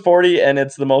 Everyone's 40, and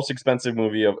it's the most expensive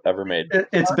movie I've ever made.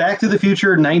 It's Back to the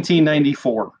Future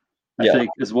 1994, I Yeah. think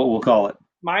is what we'll call it.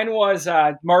 Mine was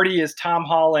Marty is Tom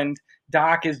Holland,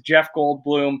 Doc is Jeff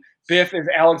Goldblum, Biff is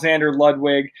Alexander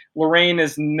Ludwig, Lorraine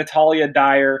is Natalia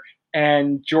Dyer,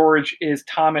 and George is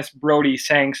Thomas Brody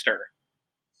Sangster.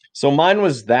 So mine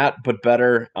was that, but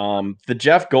better. The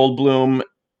Jeff Goldblum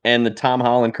and the Tom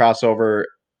Holland crossover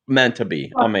meant to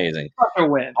be amazing. Such a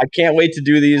win. I can't wait to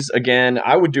do these again.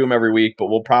 I would do them every week, but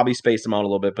we'll probably space them out a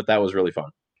little bit. But that was really fun.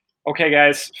 Okay,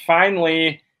 guys,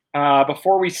 finally,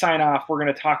 before we sign off, we're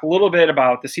going to talk a little bit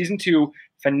about the season 2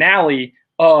 finale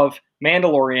of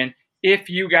Mandalorian. If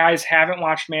you guys haven't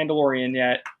watched Mandalorian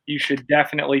yet, you should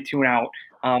definitely tune out.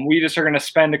 We just are going to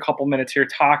spend a couple minutes here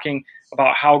talking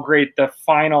about how great the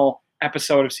final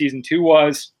episode of season 2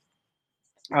 was.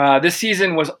 This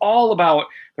season was all about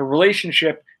the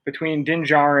relationship between Din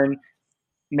Djarin,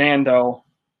 Mando,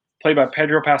 played by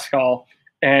Pedro Pascal,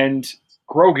 and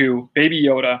Grogu, Baby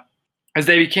Yoda, as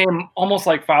they became almost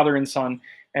like father and son.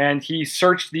 And he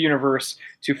searched the universe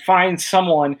to find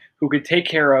someone who could take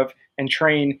care of and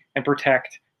train and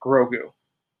protect Grogu.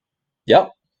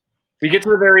 Yep. We get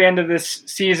to the very end of this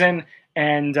season,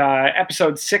 and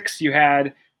episode 6, you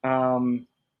had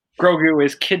Grogu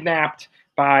is kidnapped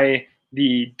by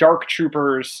the Dark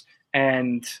Troopers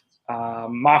and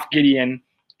Moff Gideon,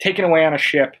 taken away on a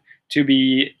ship to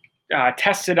be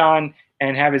tested on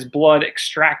and have his blood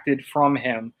extracted from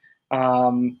him.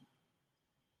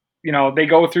 They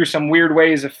go through some weird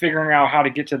ways of figuring out how to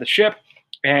get to the ship,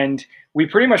 and we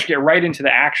pretty much get right into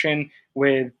the action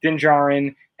with Din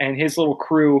Djarin and his little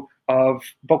crew of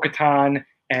Bo-Katan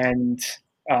and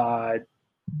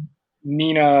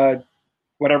Nina,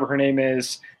 whatever her name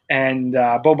is, and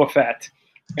Boba Fett.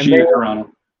 And Gina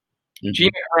Carano.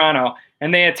 Gina Carano.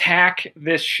 And they attack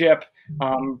this ship,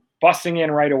 busting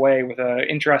in right away with an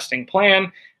interesting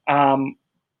plan.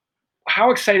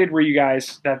 How excited were you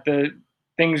guys that the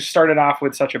things started off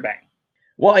with such a bang?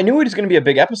 Well, I knew it was going to be a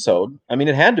big episode. I mean,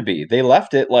 it had to be. They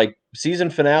left it like season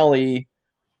finale.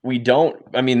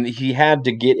 He had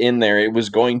to get in there. It was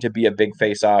going to be a big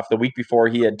face-off. The week before,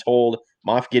 he had told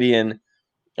Moff Gideon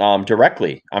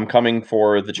directly, I'm coming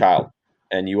for the child,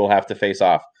 and you will have to face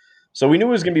off. So we knew it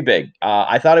was going to be big.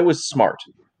 I thought it was smart,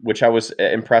 which I was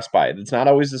impressed by. It's not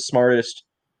always the smartest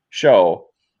show,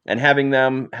 and having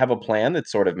them have a plan that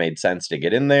sort of made sense to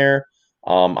get in there.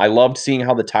 I loved seeing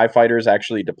how the TIE fighters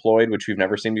actually deployed, which we've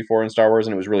never seen before in Star Wars,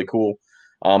 and it was really cool.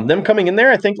 Them coming in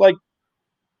there, I think, like,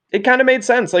 it kind of made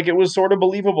sense. Like, it was sort of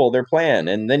believable, their plan.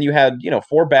 And then you had,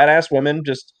 4 badass women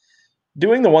just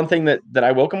doing the one thing that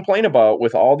I will complain about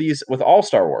with all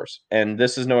Star Wars, and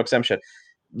this is no exception.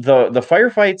 the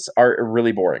firefights are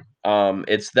really boring.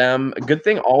 It's them. Good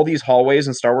thing all these hallways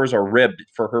in Star Wars are ribbed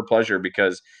for her pleasure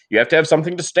because you have to have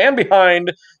something to stand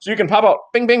behind so you can pop out,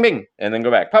 bing, bing, bing, and then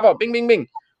go back, pop out, bing, bing, bing.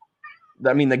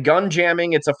 I mean, the gun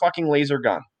jamming, it's a fucking laser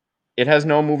gun. It has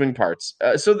no moving parts.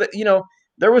 So that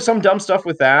there was some dumb stuff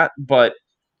with that, but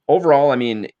overall, I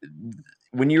mean,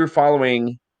 when you're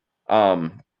following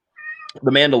um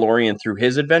the Mandalorian through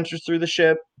his adventures through the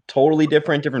ship, totally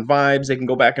different vibes. They can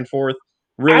go back and forth.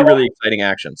 I Really, really exciting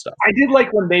action stuff. I did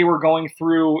like when they were going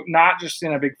through, not just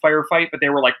in a big firefight, but they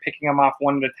were like picking them off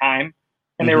one at a time,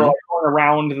 and they were like going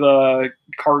around the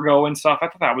cargo and stuff. I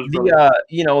thought that was really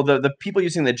the people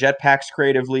using the jetpacks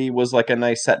creatively was like a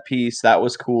nice set piece. That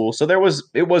was cool. So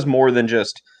it was more than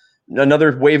just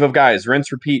another wave of guys,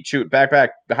 rinse, repeat, shoot, back,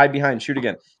 hide behind, shoot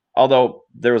again. Although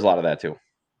there was a lot of that too.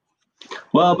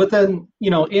 Well, but then,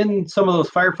 in some of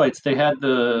those firefights, they had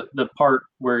the part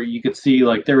where you could see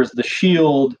like there was the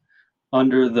shield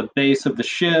under the base of the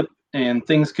ship and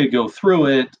things could go through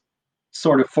it,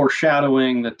 sort of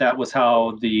foreshadowing that was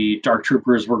how the Dark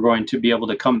Troopers were going to be able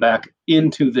to come back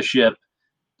into the ship,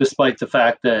 despite the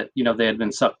fact that, they had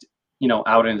been sucked,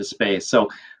 out into space. So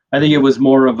I think it was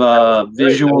more of a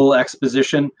visual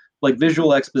exposition,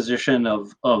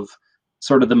 of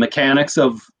sort of the mechanics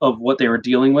of what they were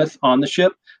dealing with on the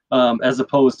ship, as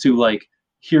opposed to like,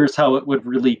 here's how it would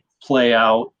really play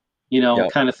out,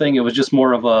 kind of thing. It was just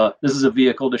more of this is a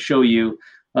vehicle to show you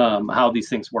how these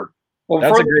things work. Well,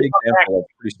 that's a great example of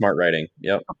pretty smart writing.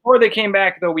 Yep. Before they came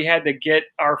back, though, we had to get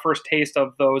our first taste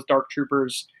of those Dark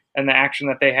Troopers and the action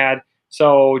that they had.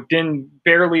 So Din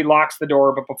barely locks the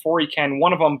door, but before he can,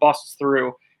 one of them busts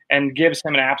through and gives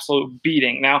him an absolute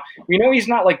beating. Now, we know he's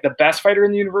not like the best fighter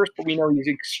in the universe, but we know he's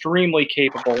extremely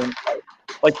capable in fight.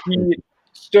 Like, he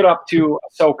stood up to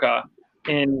Ahsoka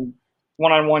in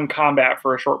one-on-one combat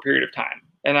for a short period of time.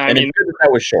 And I mean, it's good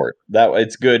that was short.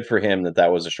 It's good for him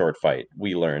that was a short fight.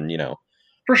 We learned,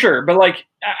 For sure. But like,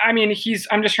 I mean,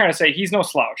 I'm just trying to say he's no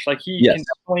slouch. Like, he can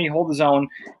definitely hold his own.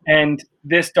 And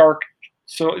this Dark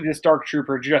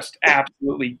Trooper just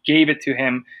absolutely gave it to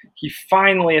him. He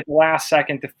finally, at the last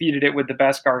second, defeated it with the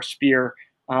Beskar spear.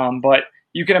 But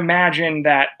you can imagine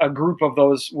that a group of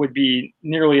those would be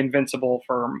nearly invincible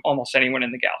for almost anyone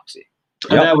in the galaxy.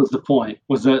 And that was the point,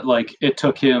 was that like it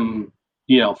took him,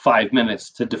 5 minutes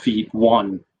to defeat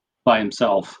one by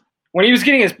himself. When he was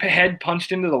getting his head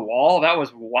punched into the wall, that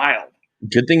was wild.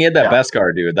 Good thing he had that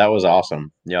Beskar, dude. That was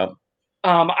awesome. Yep.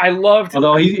 I loved...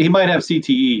 Although he might have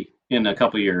CTE in a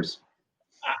couple years.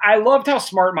 I loved how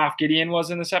smart Moff Gideon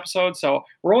was in this episode. So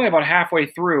we're only about halfway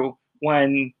through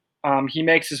when he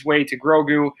makes his way to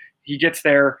Grogu. He gets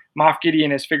there. Moff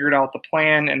Gideon has figured out the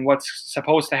plan and what's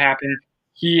supposed to happen.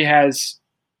 He has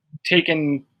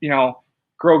taken,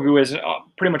 Grogu as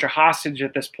pretty much a hostage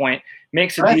at this point.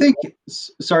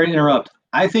 Sorry to interrupt.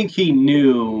 I think he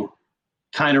knew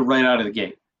kind of right out of the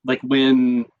gate. Like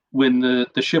when the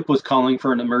ship was calling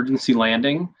for an emergency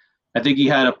landing, I think he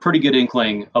had a pretty good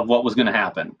inkling of what was going to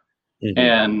happen. Mm-hmm.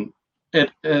 And it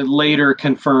later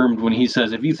confirmed when he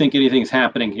says, if you think anything's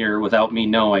happening here without me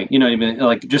knowing,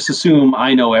 like just assume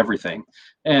I know everything.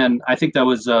 And I think that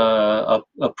was a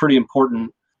pretty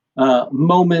important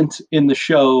moment in the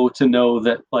show to know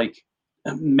that like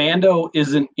Mando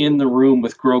isn't in the room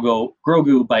with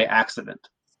Grogu by accident.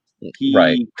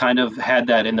 He kind of had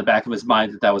that in the back of his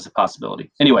mind that was a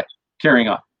possibility. Anyway, carrying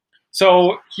on.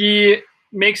 So he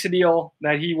makes a deal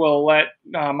that he will let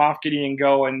Moff Gideon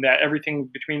go and that everything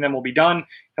between them will be done.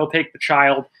 He'll take the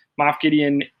child. Moff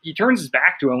Gideon, he turns his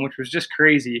back to him, which was just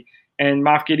crazy. And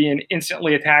Moff Gideon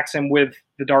instantly attacks him with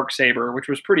the Darksaber, which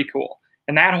was pretty cool.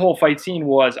 And that whole fight scene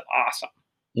was awesome.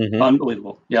 Mm-hmm.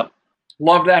 Unbelievable. Yep.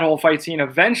 Loved that whole fight scene.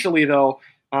 Eventually, though,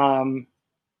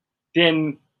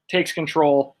 Din takes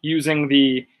control using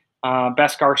the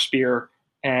Beskar spear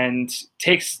and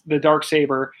takes the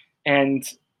Darksaber and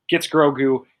gets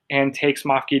Grogu and takes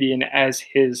Moff Gideon as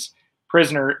his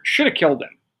prisoner. Should have killed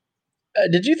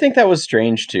him. Did you think that was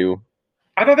strange, too?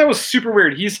 I thought that was super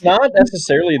weird. He's not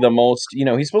necessarily the most,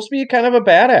 he's supposed to be kind of a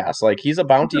badass. Like, he's a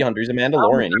bounty hunter. He's a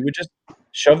Mandalorian. He would just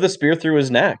shove the spear through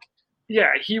his neck.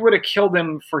 Yeah, he would have killed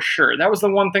him for sure. That was the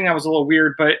one thing that was a little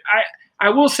weird. But I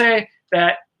will say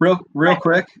that... Real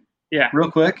quick. Yeah.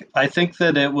 Real quick. I think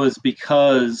that it was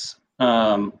because...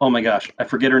 oh my gosh, I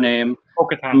forget her name.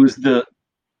 Bo-Katan.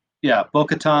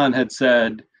 Bo-Katan had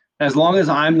said, as long as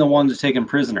I'm the one to take him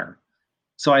prisoner.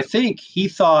 So I think he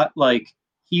thought like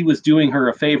he was doing her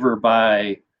a favor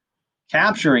by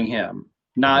capturing him,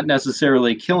 not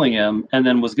necessarily killing him, and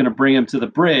then was going to bring him to the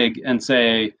brig and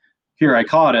say, here, I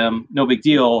caught him, no big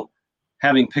deal.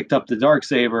 Having picked up the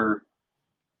Darksaber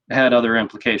had other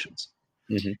implications.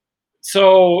 Mhm.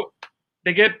 So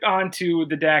they get onto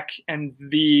the deck, and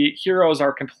the heroes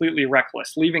are completely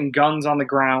reckless, leaving guns on the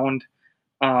ground.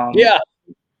 Yeah.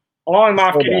 Allowing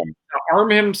Moff So Gideon dumb. to arm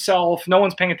himself. No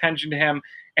one's paying attention to him.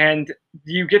 And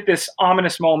you get this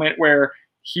ominous moment where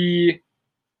he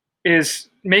is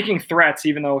making threats,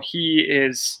 even though he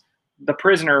is the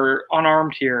prisoner,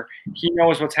 unarmed here. He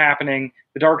knows what's happening.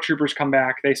 The Dark Troopers come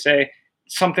back. They say,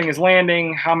 something is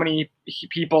landing. How many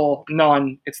people?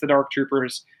 None. It's the Dark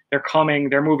Troopers. They're coming.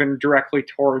 They're moving directly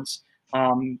towards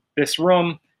this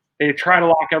room. They try to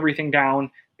lock everything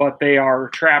down, but they are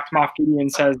trapped. Moff Gideon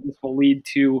says this will lead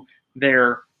to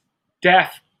their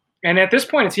death. And at this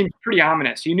point, it seems pretty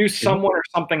ominous. You knew someone or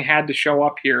something had to show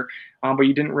up here, but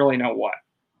you didn't really know what.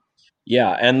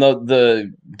 Yeah, and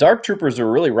the Dark Troopers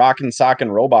are really rocking, socking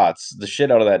robots the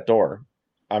shit out of that door.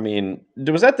 I mean,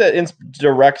 was that the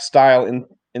direct style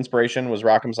inspiration? Was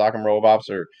Rock'em Sock'em Robots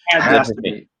or? It has to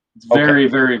be. It's very,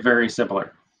 very, very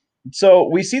similar. So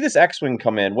we see this X-wing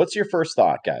come in. What's your first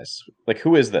thought, guys? Like,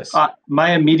 who is this?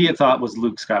 My immediate thought was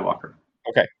Luke Skywalker.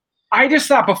 Okay. I just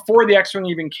thought before the X-wing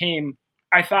even came,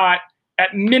 I thought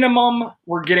at minimum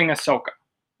we're getting Ahsoka.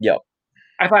 Yep.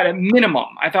 I thought at minimum,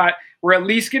 we're at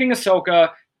least getting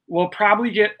Ahsoka. We'll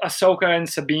probably get Ahsoka and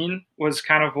Sabine was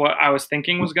kind of what I was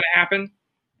thinking was going to happen.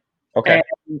 Okay.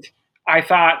 And I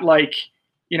thought, like,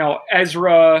 you know,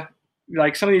 Ezra,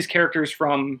 like some of these characters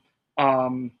from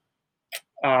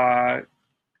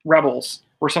Rebels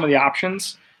were some of the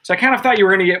options. So I kind of thought you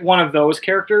were going to get one of those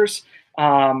characters.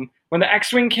 When the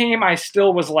X-wing came, I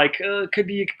still was like, it could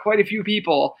be quite a few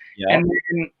people. Yeah. And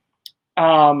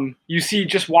then you see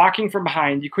just walking from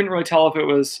behind, you couldn't really tell if it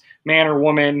was man or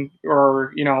woman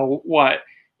or, you know, what.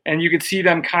 And you could see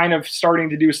them kind of starting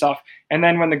to do stuff. And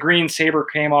then when the green saber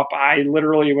came up, I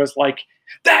literally was like,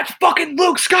 that's fucking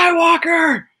Luke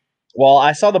Skywalker! Well,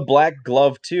 I saw the black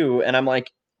glove too, and I'm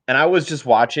like, and I was just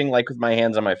watching like with my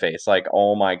hands on my face, like,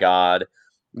 oh my God,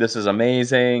 this is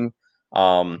amazing.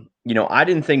 You know, I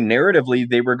didn't think narratively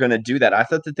they were going to do that. I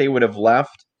thought that they would have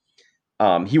left.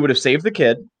 He would have saved the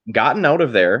kid, gotten out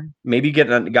of there, maybe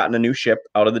gotten a new ship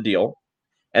out of the deal,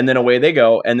 and then away they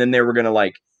go. And then they were going to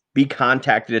like be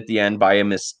contacted at the end by a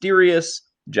mysterious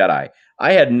Jedi.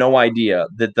 I had no idea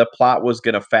that the plot was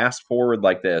going to fast forward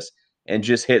like this and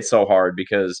just hit so hard,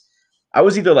 because I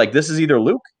was either like, this is either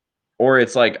Luke or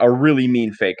it's like a really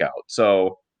mean fake out.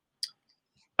 So,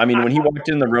 I mean, when he walked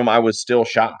in the room, I was still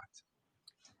shocked.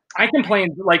 I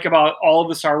complained like about all of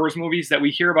the Star Wars movies that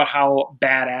we hear about how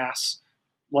badass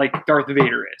like Darth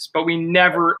Vader is, but we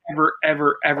never, ever,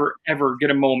 ever, ever, ever get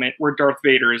a moment where Darth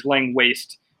Vader is laying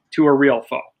waste to a real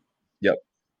foe. Yep.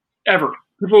 Ever.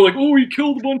 People are like, oh, he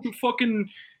killed a bunch of fucking,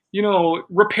 you know,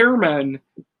 repairmen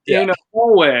in a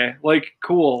hallway. Like,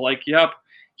 cool. Like, yep.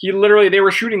 He literally, they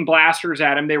were shooting blasters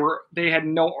at him. They had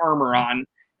no armor on,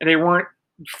 and they weren't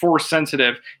force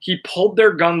sensitive. He pulled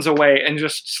their guns away and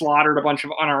just slaughtered a bunch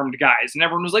of unarmed guys. And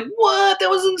everyone was like, what?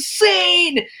 That was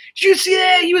insane. Did you see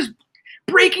that? He was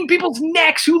breaking people's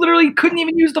necks who literally couldn't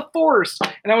even use the force.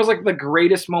 And that was like the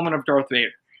greatest moment of Darth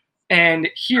Vader. And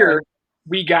here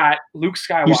we got Luke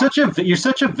Skywalker. You're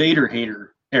such a Vader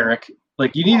hater, Eric.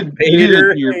 Like you need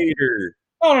Vader.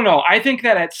 No. I think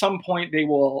that at some point they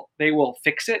will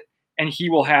fix it, and he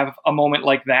will have a moment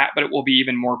like that, but it will be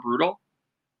even more brutal.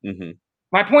 Mm-hmm.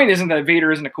 My point isn't that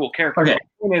Vader isn't a cool character. Okay. My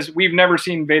point is we've never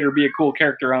seen Vader be a cool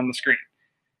character on the screen.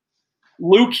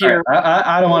 Luke here. Right,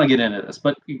 I don't want to get into this,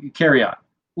 but carry on.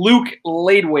 Luke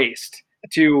laid waste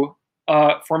to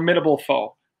a formidable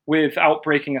foe without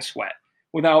breaking a sweat,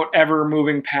 without ever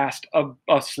moving past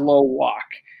a slow walk.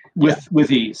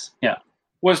 With ease, yeah.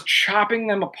 Was chopping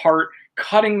them apart,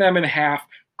 cutting them in half,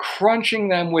 crunching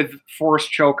them with force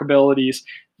choke abilities.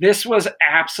 This was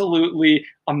absolutely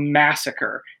a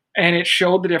massacre. And it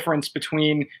showed the difference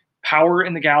between power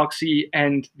in the galaxy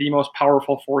and the most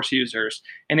powerful force users.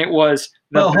 And it was...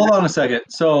 Well, hold on a second.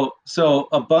 So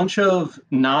a bunch of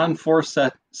non-force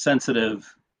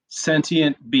sensitive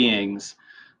sentient beings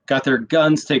got their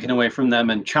guns taken away from them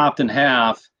and chopped in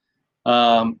half.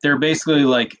 They're basically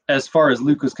like, as far as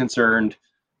Luke was concerned,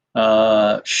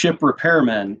 ship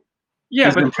repairmen. Yeah,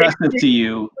 is but impressive to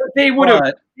you. They would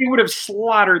have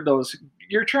slaughtered those.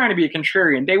 You're trying to be a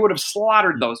contrarian. They would have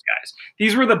slaughtered those guys.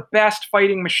 These were the best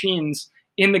fighting machines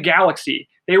in the galaxy.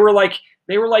 They were like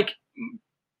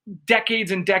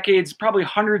decades and decades, probably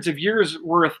hundreds of years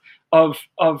worth of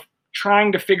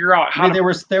trying to figure out how. I mean,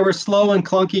 they were slow and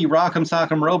clunky Rock'em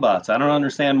Sock'em robots. I don't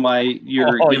understand why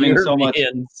you're giving so much.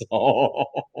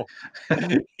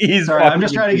 He's sorry. I'm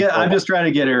just trying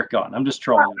to get Eric going. I'm just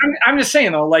trolling. I'm just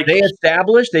saying though, like they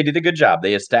did a good job.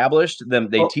 They established them.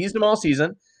 They teased them all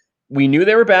season. we knew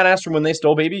they were badass from when they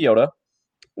stole Baby Yoda.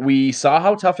 We saw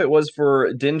how tough it was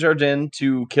for Din Djarin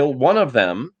to kill one of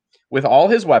them with all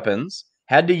his weapons.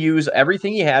 Had to use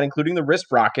everything he had, including the wrist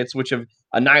rockets, which have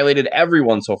annihilated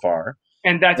everyone so far.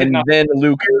 And that did And nothing. then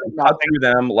Luke cut nothing. through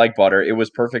them like butter. It was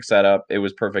perfect setup. It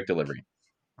was perfect delivery.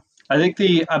 I think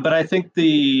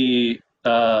the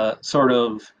sort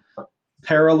of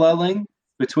paralleling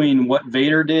between what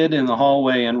Vader did in the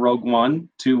hallway in Rogue One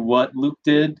to what Luke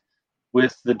did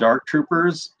with the Dark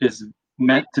Troopers is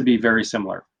meant to be very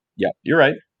similar. Yeah, you're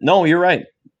right. No, you're right.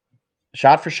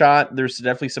 Shot for shot, there's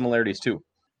definitely similarities too.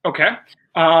 Okay.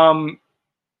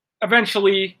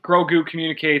 Eventually, Grogu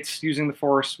communicates using the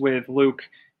Force with Luke.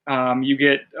 You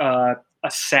get a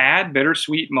sad,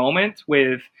 bittersweet moment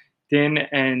with Din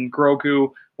and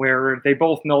Grogu where they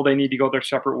both know they need to go their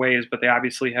separate ways, but they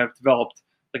obviously have developed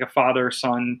like a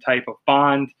father-son type of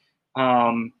bond.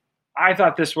 I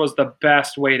thought this was the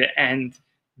best way to end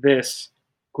this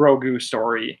Grogu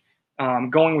story.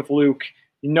 Going with Luke,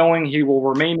 knowing he will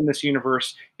remain in this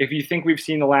universe. If you think we've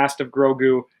seen the last of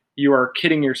Grogu, you are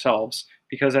kidding yourselves,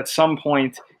 because at some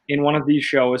point in one of these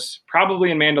shows,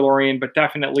 probably in Mandalorian, but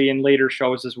definitely in later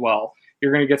shows as well,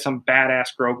 you're going to get some badass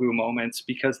Grogu moments,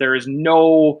 because there is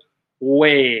no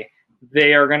way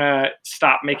they are going to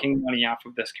stop making money off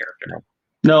of this character.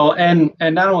 No, and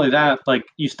not only that, like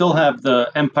you still have the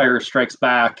Empire Strikes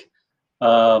Back,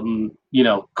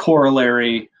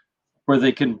 corollary where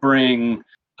they can bring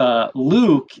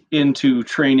Luke into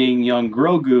training young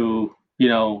Grogu,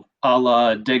 a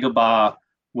la Dagobah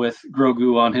with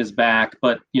Grogu on his back,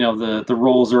 but the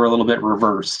roles are a little bit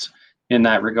reversed in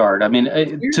that regard. I mean,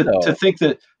 to think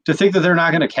that they're not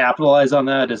going to capitalize on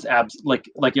that is like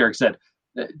Eric said,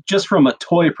 just from a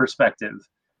toy perspective,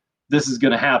 this is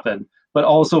going to happen. But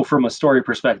also from a story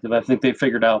perspective, I think they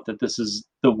figured out that this is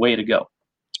the way to go.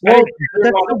 Well,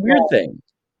 that's the weird thing,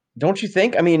 don't you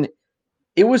think? I mean,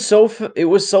 it was so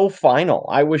final.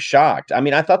 I was shocked. I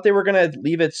mean, I thought they were going to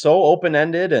leave it so open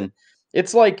ended, and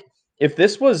it's like if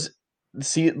this was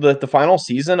the final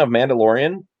season of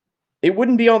Mandalorian, it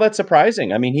wouldn't be all that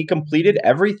surprising. I mean, he completed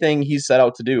everything he set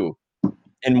out to do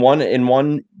in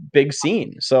one big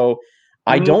scene. So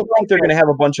I don't think they're going to have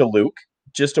a bunch of Luke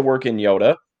just to work in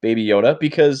Baby Yoda,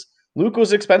 because Luke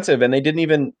was expensive and they didn't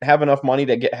even have enough money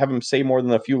to have him say more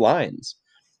than a few lines.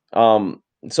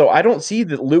 So I don't see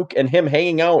that Luke and him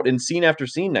hanging out in scene after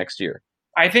scene next year.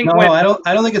 I think I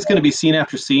don't think it's going to be scene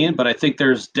after scene, but I think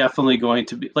there's definitely going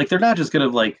to be, like, they're not just going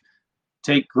to like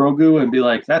take Grogu and be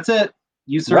like, that's it,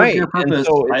 you served your purpose. And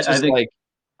so it's just like,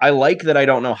 I like that I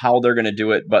don't know how they're going to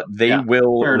do it, but they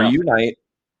will reunite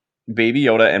Baby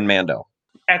Yoda and Mando.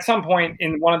 At some point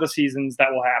in one of the seasons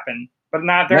that will happen, but they're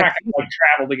not going to like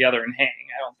travel together and hang,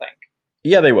 I don't think.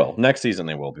 Yeah, they will. Next season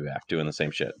they will be back doing the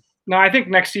same shit. No, I think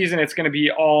next season it's going to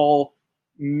be all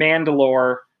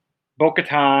Mandalore,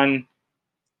 Bo-Katan,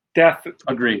 Death.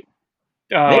 Agree.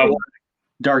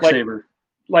 Darksaber.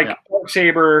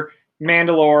 Darksaber,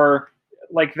 Mandalore,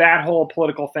 like that whole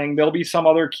political thing. There'll be some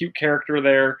other cute character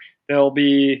there. There'll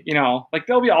be,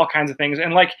 there'll be all kinds of things.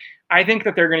 And I think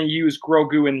that they're going to use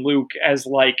Grogu and Luke as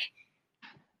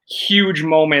huge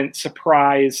moment,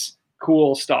 surprise,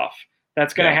 cool stuff.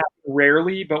 That's going to happen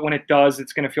rarely, but when it does,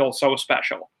 it's going to feel so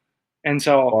special. And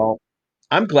so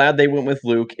I'm glad they went with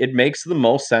Luke. It makes the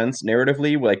most sense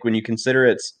narratively, when you consider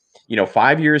it's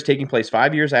 5 years taking place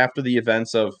 5 years after the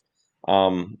events of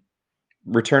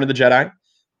Return of the Jedi.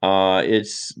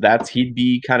 He'd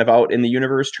be kind of out in the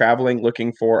universe traveling,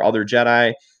 looking for other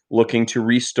Jedi, looking to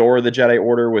restore the Jedi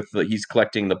Order. He's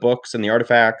collecting the books and the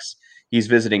artifacts. He's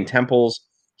visiting temples.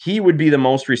 He would be the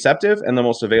most receptive and the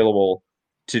most available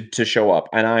to show up.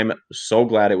 And I'm so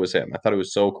glad it was him. I thought it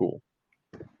was so cool.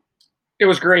 It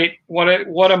was great. What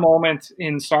a moment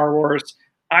in Star Wars.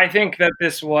 I think that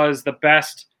this was the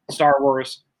best Star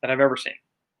Wars that I've ever seen.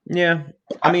 Yeah.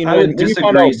 I mean, when you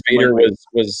found out Vader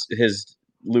was his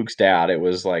Luke's dad, it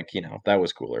was that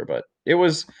was cooler, but it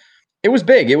was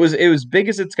big. It was big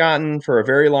as it's gotten for a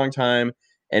very long time,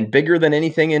 and bigger than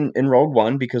anything in Rogue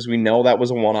One, because we know that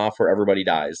was a one-off where everybody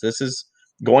dies. This is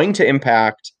going to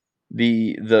impact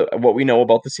the what we know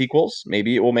about the sequels.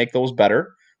 Maybe it will make those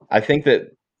better. I think that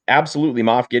absolutely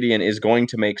Moff Gideon is going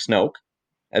to make Snoke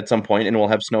at some point, and we'll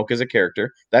have Snoke as a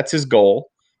character. That's his goal.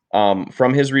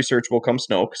 From his research will come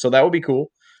Snoke, so that would be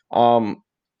cool. I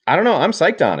don't know. I'm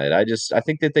psyched on it. I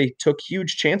think that they took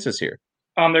huge chances here.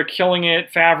 They're killing it.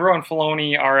 Favreau and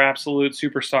Filoni are absolute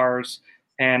superstars,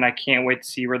 and I can't wait to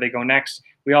see where they go next.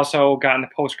 We also got in the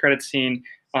post-credit scene,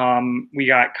 we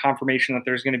got confirmation that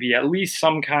there's going to be at least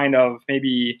some kind of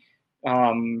maybe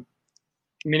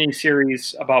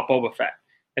mini-series about Boba Fett,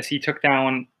 as he took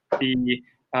down the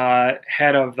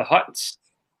head of the Huts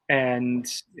and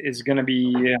is going to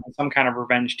be some kind of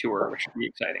revenge tour, which should be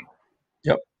exciting.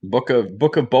 Yep. Book of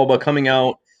Boba coming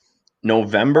out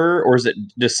November, or is it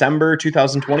December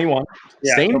 2021?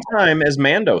 Yeah, Same so- time as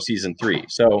Mando season 3.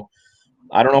 So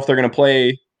I don't know if they're going to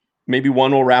play. Maybe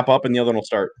one will wrap up and the other one will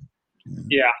start.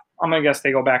 Yeah, I'm going to guess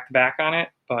they go back to back on it.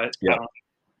 But Yeah.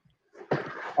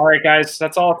 All right, guys,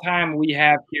 that's all the time we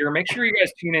have here. Make sure you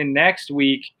guys tune in next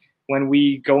week when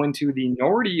we go into the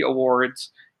Nordy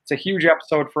Awards. It's a huge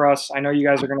episode for us. I know you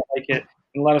guys are going to like it,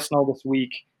 and let us know this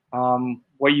week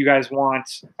what you guys want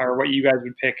or what you guys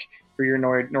would pick for your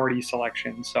Nordy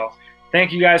selection. So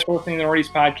thank you guys for listening to the Nordy's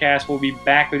podcast. We'll be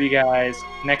back with you guys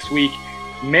next week.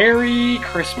 Merry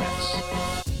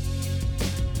Christmas.